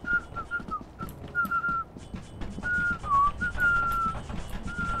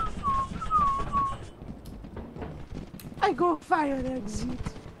 I go fire exit.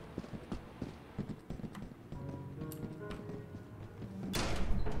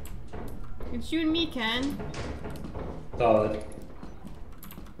 It's you and me, Ken. Solid.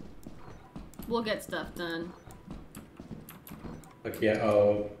 We'll get stuff done. Look, yeah,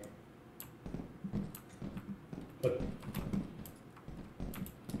 oh. Look.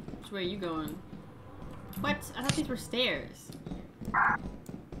 Which way are you going? What? I thought these were stairs.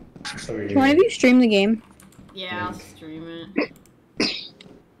 Over Can one of you stream the game? Yeah, I'll stream it.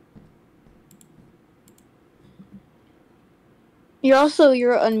 You're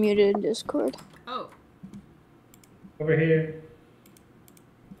unmuted in Discord. Oh. Over here.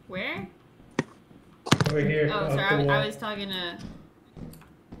 Where? Over here. Oh, up sorry. the I wall. was talking to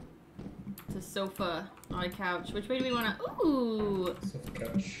sofa on a couch. Which way do we want to? Ooh. Sofa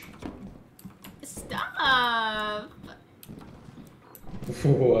couch. Stop.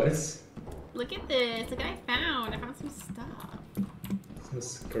 What? Look at this. Look what I found. I found some stuff. Some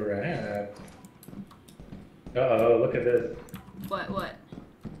scrap. Uh-oh, look at this. What?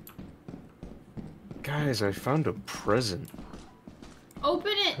 Guys, I found a present.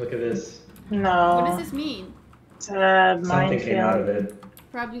 Open it. Look at this. No. What does this mean? It's a Something came out of minefield. it.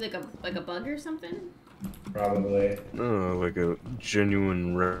 Probably like a bug or something. Probably. No, like a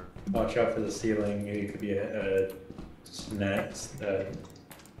genuine rare. Watch out for the ceiling. It could be a snatch.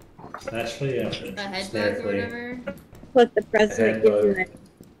 Snatchly? Yeah. A head bug or whatever. What the president gives you that.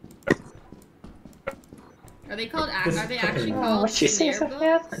 Are they called? This Are they is actually fucking- called What'd she say, snare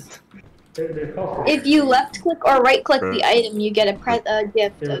Sophia? bugs? They're called. If you left click or right click the item, you get a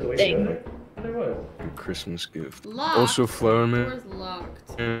gift They were the way thing. together. There was. Christmas gift. Locked. Also, Flower Man. Door's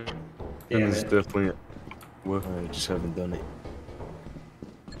locked. And Damn it's it. definitely. Well, I just haven't done it.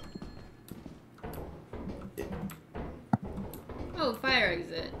 Oh, fire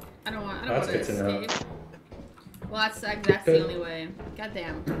exit. I don't want That's to good to know. escape. Well, that's the only way.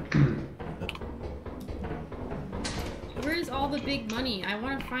 Goddamn. Where's all the big money? I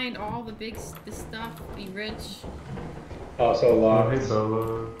want to find all the the stuff, be rich. Oh, so long. Hey,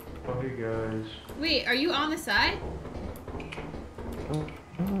 Bella. Oh, hey, guys. Wait, are you on the side?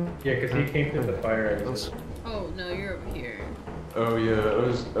 Yeah, because he came through the fire exit. Oh, no, you're over here. Oh yeah,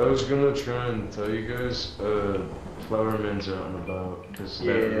 I was gonna try and tell you guys, Flowerman's out and about, because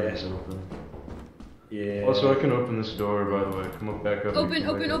that room is open. Yeah. Also, I can open this door, by the way. Come up, back up. Open.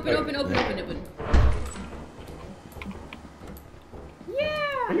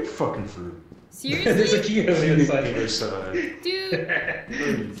 Yeah! I need fucking food. Seriously? There's a key on the other side. Dude. Are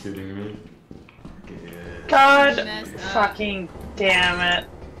you kidding me? God Messed up. fucking damn it.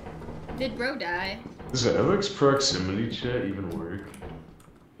 Did bro die? Does the Alex proximity chat even work?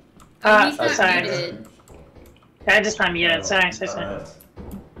 He's not sorry. muted. I just unmuted. Sorry.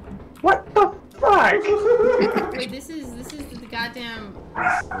 What the fuck? Wait, this is the goddamn.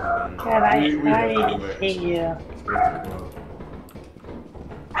 God, I hate you.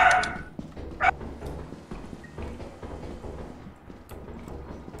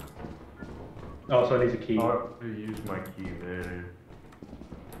 Oh, so I need a key. I'll use my key later.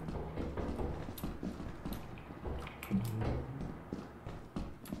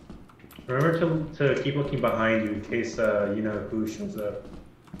 Remember to keep looking behind you in case you know who shows up.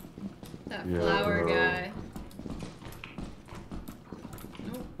 That flower guy.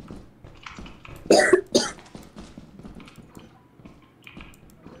 Nope.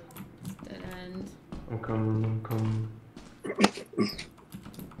 Dead end. I'm coming.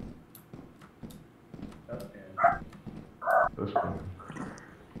 That's fine.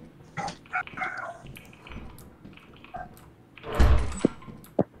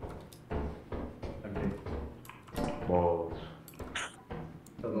 Balls.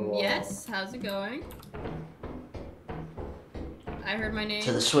 Yes, how's it going? I heard my name.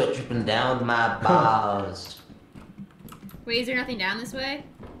 To the switch up and down my balls. Wait, is there nothing down this way?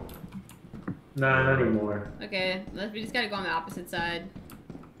 Nah, not anymore. Okay, we just gotta go on the opposite side.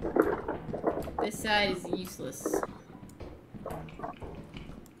 This side is useless.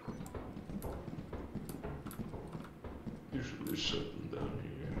 Usually there's something down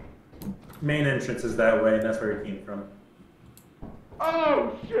here. Main entrance is that way, and that's where he came from.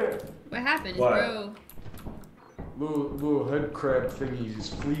 Oh shit! What happened? What? Bro. Little head crab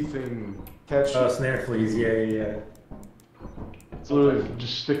thingies, flea thing, catch. Oh, snare fleas, yeah. It's literally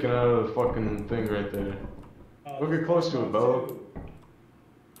just sticking out of the fucking thing right there. Don't get close to it, Bella.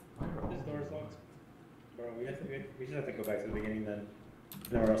 This door's locked. Bro, we just have to go back to the beginning then.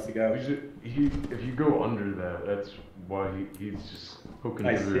 Nowhere else to go. If you go under that, that's why he's just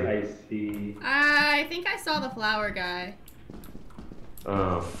poking through. I see. I think I saw the flower guy.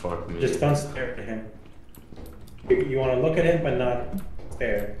 Oh, fuck me. Just don't stare at him. You want to look at him, but not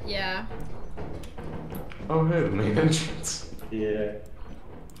stare. Yeah. Oh, hey, the main entrance. Yeah.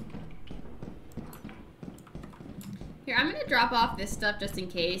 Here, I'm gonna drop off this stuff just in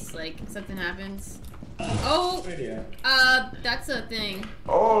case, like, something happens. Oh! That's a thing.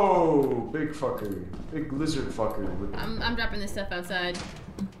 Oh, big fucker. Big lizard fucker. I'm dropping this stuff outside.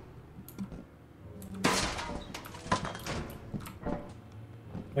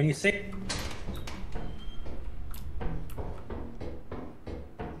 When you say...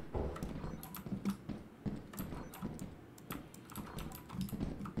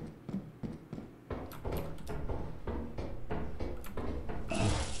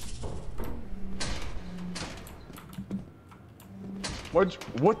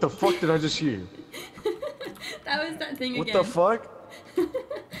 What the fuck did I just hear? That was that thing again. What the fuck?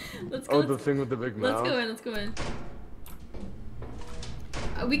 Let's go. Oh, the thing with the big mouth? Let's go in.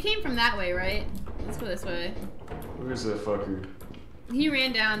 We came from that way, right? Let's go this way. Where's that fucker? He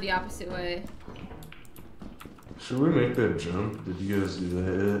ran down the opposite way. Should we make that jump? Did you guys do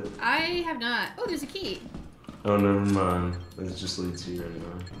that yet? I have not. Oh, there's a key. Oh, never mind. It just leads here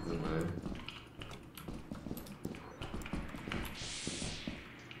anyway. Doesn't matter.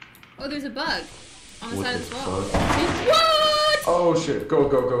 Oh, there's a bug on the What side the of this wall. fuck? What? Oh shit! Go!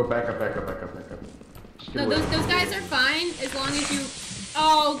 Back up! Just No, get away. those guys are fine as long as you.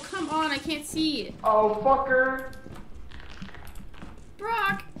 Oh, come on! I can't see. Oh, fucker!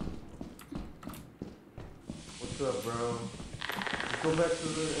 Brock. What's up, bro? Let's go back to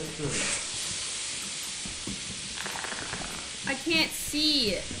the entrance. I can't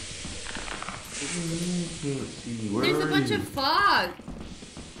see. Where There's a are bunch you? of fog.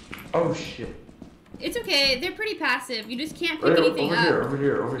 Oh shit! It's okay. They're pretty passive. You just can't pick Right, anything up. over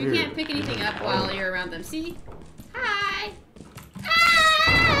here. You can't pick anything up while you're around them. See? Hi.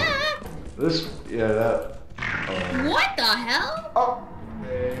 Ah! That. What the hell? Oh.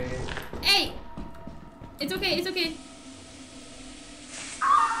 Hey. Hey. It's okay.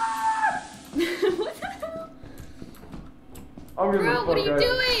 I'll get the Bro, fuck what are you out.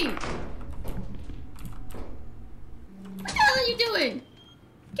 doing? What the hell are you doing?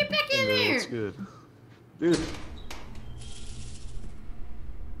 Get back in there! That's good. Dude.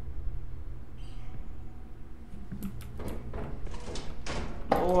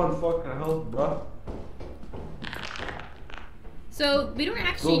 Low on fucking health, bro. So we don't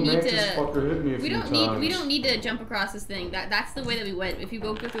actually Little need Mantis to. fucker hit me a We few don't need to jump across this thing. That's the way that we went. If you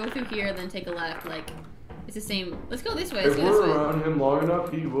go through here, then take a left. Like it's the same. Let's go this way. Let's If go this we're way. around him long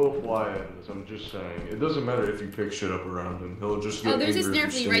enough, he will fly at us. I'm just saying. It doesn't matter if you pick shit up around him. He'll just get Oh, there's this angry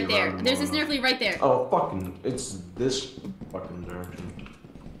if snare you flea stay right there. around him There's long this snare enough. flea right there. Oh, fucking. It's this fucking direction.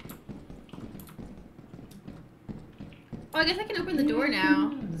 Oh, I guess I can open the door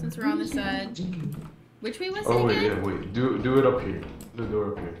now since we're on this side. Which way was Oh, it wait, again? yeah, wait. Do it up here. The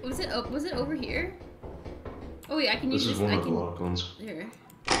door up here. Was it over here? Oh wait, I can This use is this. one I of the can. locked ones. Here.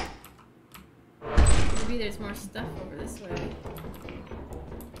 Maybe there's more stuff over this way.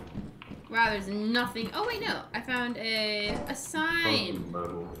 Wow, there's nothing. Oh wait, no. I found a sign. Fucking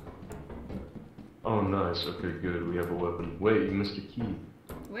metal. Oh, nice. Okay, good. We have a weapon. Wait, you missed a key.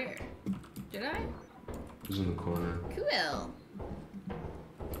 Where? Did I? It was in the corner. Cool.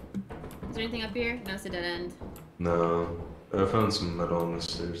 Is there anything up here? No, it's a dead end. No. I found some metal on the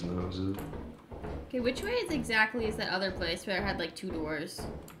stairs and that was it. Okay, which way exactly is that other place where I had like 2 doors?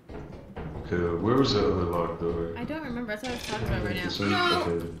 Okay, where was that other locked door? I don't remember. That's what I was talking about right now. This one? No!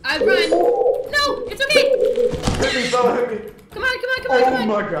 Okay. I run! No! It's okay! Hit me, fella, hit me! Come on, come on, come on, come Oh on!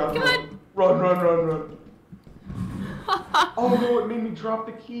 my god. Come on! Run. Oh no, it made me drop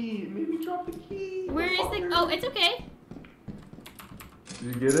the key. It made me drop the key. Where is the... Oh, it's okay.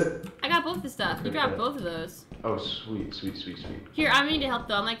 Did you get it? I got both the stuff. You Okay, dropped good. both of those. Oh, sweet. Here, I need to help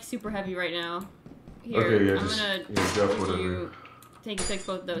though. I'm like super heavy right now. Here, Okay, yeah, I'm just gonna drop whatever. you take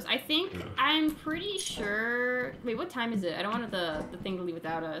both of those. I think I'm pretty sure. Wait, what time is it? I don't want the thing to leave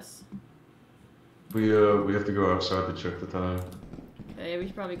without us. We have to go outside to check the time. Okay, we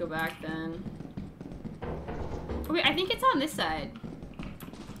should probably go back then. Oh, wait, I think it's on this side.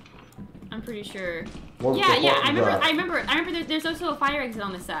 I'm pretty sure. What Yeah, the yeah. fuck I is remember. that? I remember. There's also a fire exit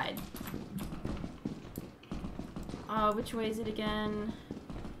on this side. Which way is it again?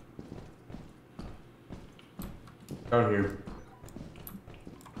 Down here.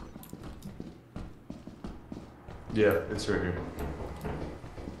 Yeah, it's right here.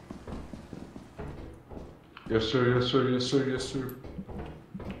 Yes, sir. Yes, sir.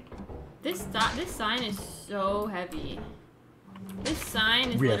 This sign is so heavy. This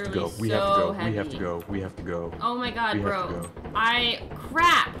sign is We have to literally go. We so have to go. heavy. We have to go. We have to go. Oh my god, We have bro. to go.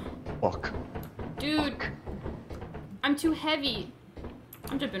 Crap. Fuck. Dude. I'm too heavy.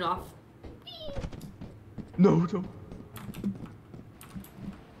 I'm jumping off. No, don't.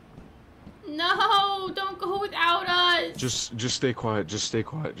 No, don't go without us. Just stay quiet. Just stay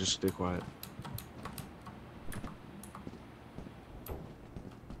quiet. Just stay quiet.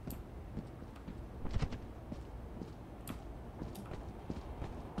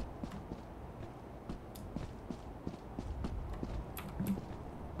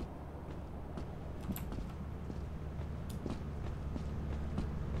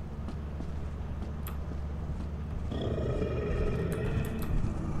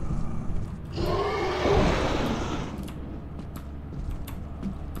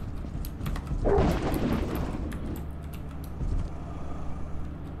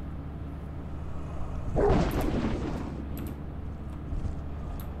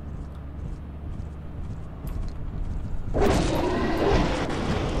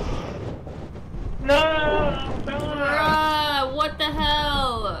 Bruh, what the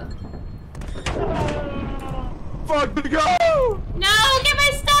hell? Fuck the go! No, get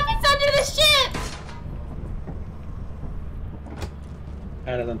my stuff. It's under the ship.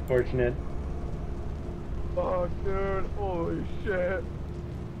 That is unfortunate. Fuck, dude. Holy shit.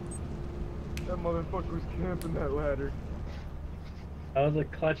 That motherfucker was camping that ladder. That was a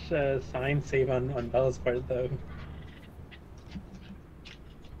clutch sign save on Bella's part, though.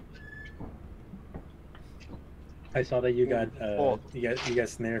 I saw that you got you got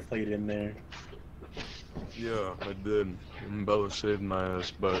snare played in there. Yeah, I did. And Bella saved my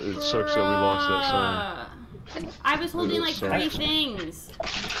ass, but it sucks that we lost that sign. I was holding like It 3 sucks. things.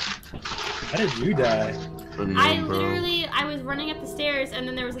 How did you die? I was running up the stairs and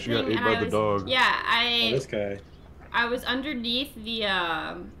then there was a She thing got ate and by I the was dog. yeah, Oh, this guy. I was underneath the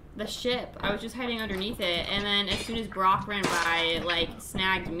ship. I was just hiding underneath it and then as soon as Brock ran by, it like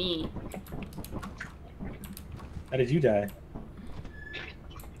snagged me. How did you die?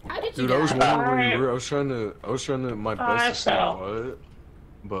 How did you Dude, I was die? wondering where you were. I was trying to my best to stay fell. quiet,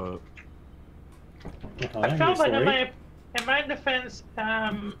 but Uh-huh, I fell, your but then story? in my defense,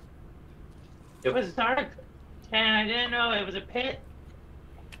 it was dark, and I didn't know it was a pit.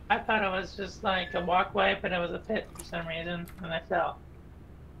 I thought it was just like a walkway, but it was a pit for some reason, and I fell.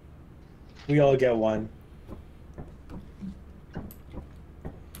 We all get one.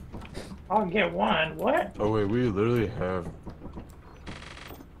 I'll get one. What? Oh wait, we literally have.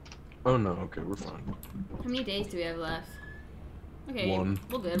 Oh no, okay, we're fine. How many days do we have left? Okay, One.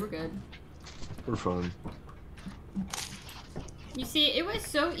 we're good, we're good. We're fine. You see, it was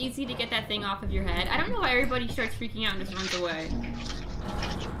so easy to get that thing off of your head. I don't know why everybody starts freaking out and just runs away.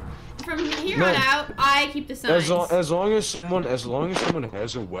 From here on out, I keep the signs. As long as someone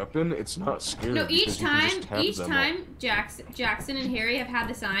has a weapon, it's not scary. No, each because you can just time, tap them Jackson and Harry have had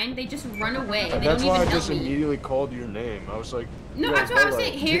the sign, they just run away. all. They That's don't why even I just help me. immediately called your name. I was like, No, yo, that's what I was Bella,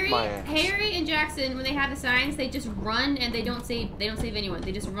 saying. kick my ass. Harry and Jackson, when they have the signs, they just run and they don't save anyone.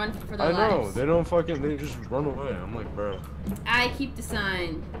 They just run for their I know, lives. they just run away. I'm like, bro. I keep the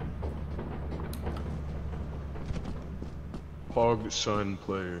sign. Hog sign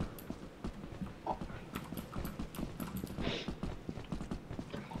player.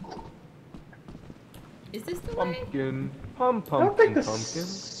 Is this the way? Pumpkin. I don't Pumpkin. think Pumpkin.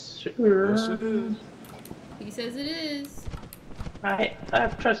 Sure. Yes, it is. He says it is. I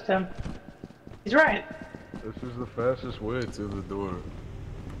trust him. He's right. This is the fastest way to the door.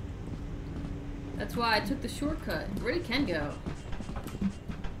 That's why I took the shortcut. Where did Ken go?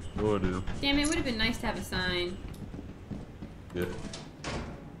 No idea. Damn it, would have been nice to have a sign. Yeah.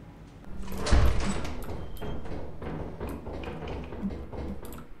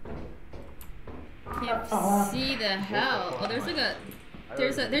 Can't see the hell. Oh, there's like a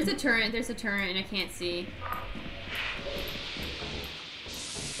there's a turret and I can't see.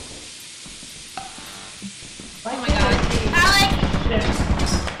 Oh my god. Alec!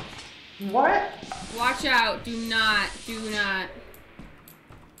 What? Watch out. Do not.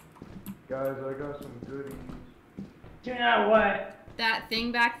 Guys, I got some goodies. Do not what? That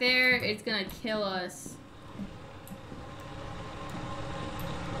thing back there, it's gonna kill us.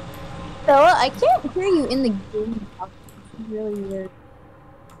 Bella, I can't hear you in the game. It's really weird.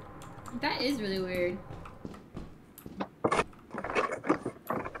 That is really weird.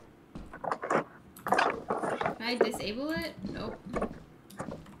 Can I disable it? Nope.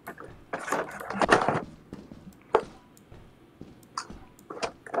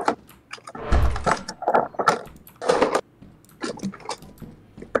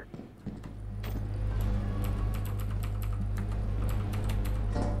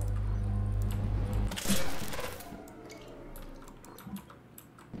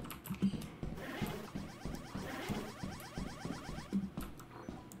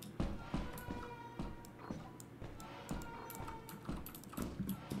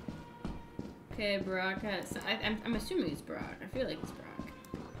 Okay, Brock has. I'm assuming it's Brock. I feel like it's Brock.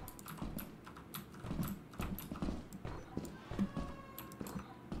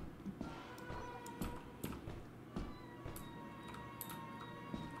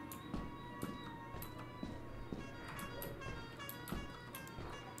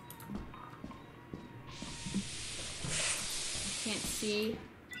 Can't see.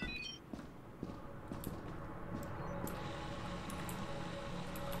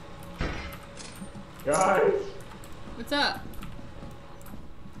 Guys, What's up?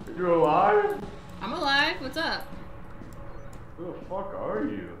 you alive? I'm alive. What's up? Who the fuck are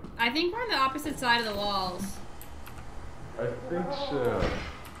you? I think we're on the opposite side of the walls. I think so.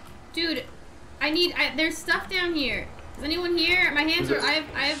 Dude, there's stuff down here. Is anyone here? My hands are, I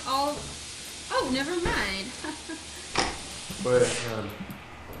have all, oh, never mind. But,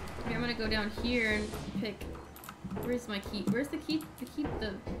 Okay, I'm gonna go down here and pick, where's my key? Where's the key to keep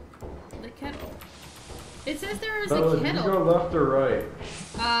the kettle? It says there was Bella, a did kettle. you go left or right?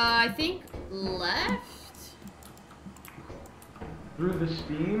 I think left? Through the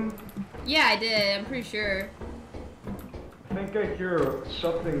steam? Yeah, I did, I'm pretty sure. I think I hear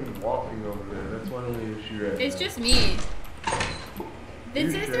something walking over there. That's my only issue right It's now. just me. It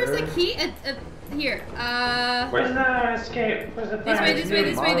You says there's a sure? key, here, Where's the escape? Where's the This way, this way,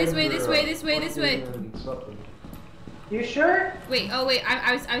 this way, this way, this way, this way, this way. Something. You sure? Wait, oh wait,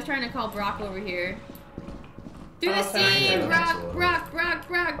 I was trying to call Brock over here. Through the Oh, thank steam, you. Brock,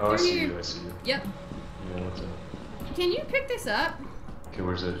 Oh, I through see here. you, I see you. Yep. Yeah, what's up? Can you pick this up? Okay,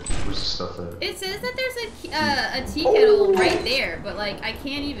 where's it? Where's the stuff at? It says that there's a tea kettle right there, but like I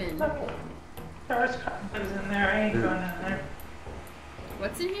can't even. There's coffins in there. I ain't Dude. going in there.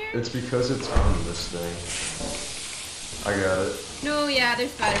 What's in here? It's because it's on this thing. I got it. No, yeah,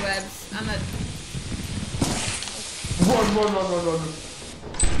 there's spider webs. I'm not. Run.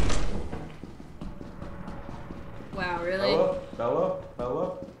 What? Wow, really? Bella.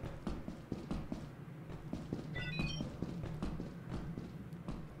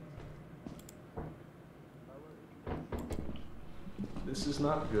 This is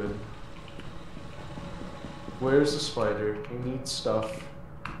not good. Where's the spider? We need stuff.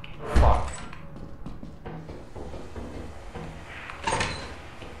 Fuck.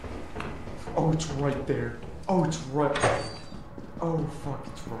 Oh, it's right there. Oh, it's right. Oh, fuck,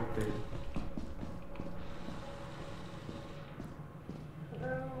 it's right there.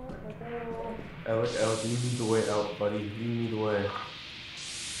 Alec, you need the way out, buddy. You need the way.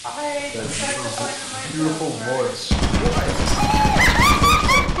 That beautiful voice.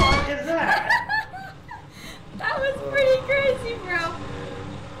 What is that? That was pretty crazy, bro.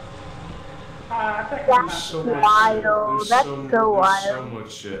 There's so much shit. There's so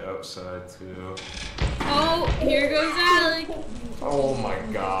much shit outside too. Oh, here goes Alec. Oh my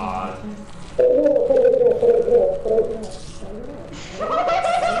god.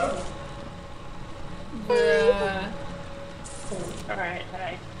 Bruh. Alright.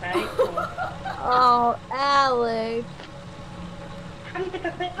 Oh, Alex. How do you get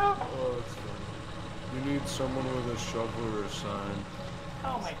the thing off? Oh, it's fine. You need someone with a shovel or a sign.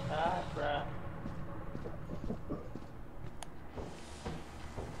 Oh my god, bruh.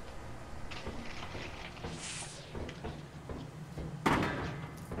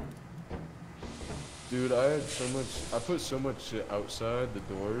 Dude, I put so much shit outside the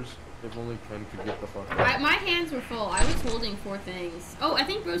doors. If only Ken could get the fuck out. My hands were full. I was holding 4 things. Oh, I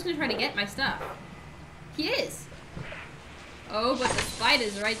think Bro's gonna try to get my stuff. He is. Oh, but the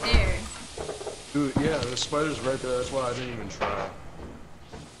spider's right there. Dude, yeah, the spider's right there. That's why I didn't even try.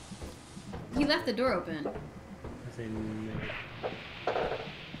 He left the door open.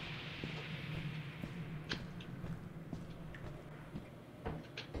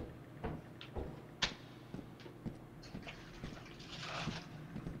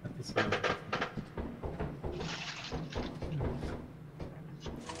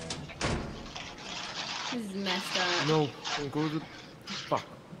 This is messed up. No, don't go to. Fuck.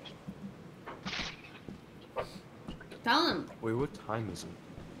 Tell him. Wait, what time is it?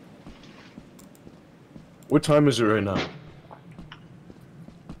 What time is it right now?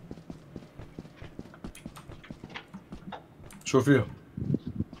 Sophia.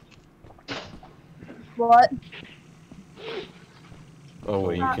 What? Oh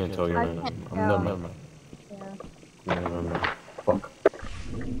wait, you can't tell your name. Never mind. Never mind. Fuck.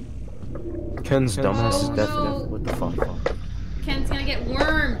 Ken's dumbass is deaf. no. What the fuck? Ken's gonna get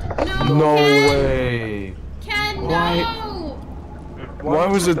wormed. No, No Ken. way. Ken, Why? no. Why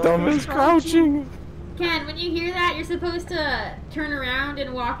was the dumbass crouching? Ken, when you hear that, you're supposed to turn around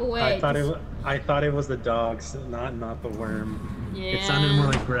and walk away. I thought it was the dogs, not the worm. Yeah. It sounded more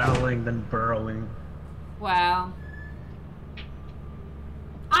like growling than burrowing. Wow.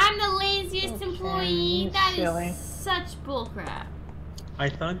 I'm the laziest employee. That silly. is such bullcrap. I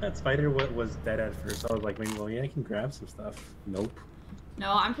thought that spider was dead at first. I was like, maybe, well, yeah, I can grab some stuff. Nope.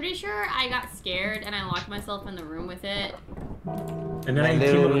 No, I'm pretty sure I got scared and I locked myself in the room with it. And then I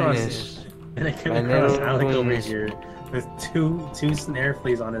came across Alec over here with two snare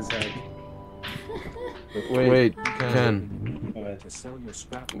fleas on his head. Wait, Ken. What's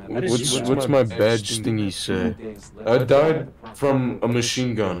my badge thingy say? I died from a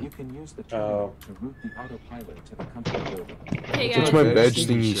machine gun. Oh. Hey guys. What's my badge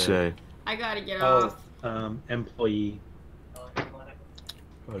thingy say? I gotta get Oh, off. employee.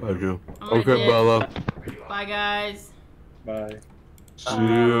 I do. I'm gonna Okay, dip. Bella. Bye guys. Bye. See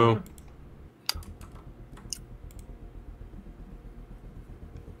you.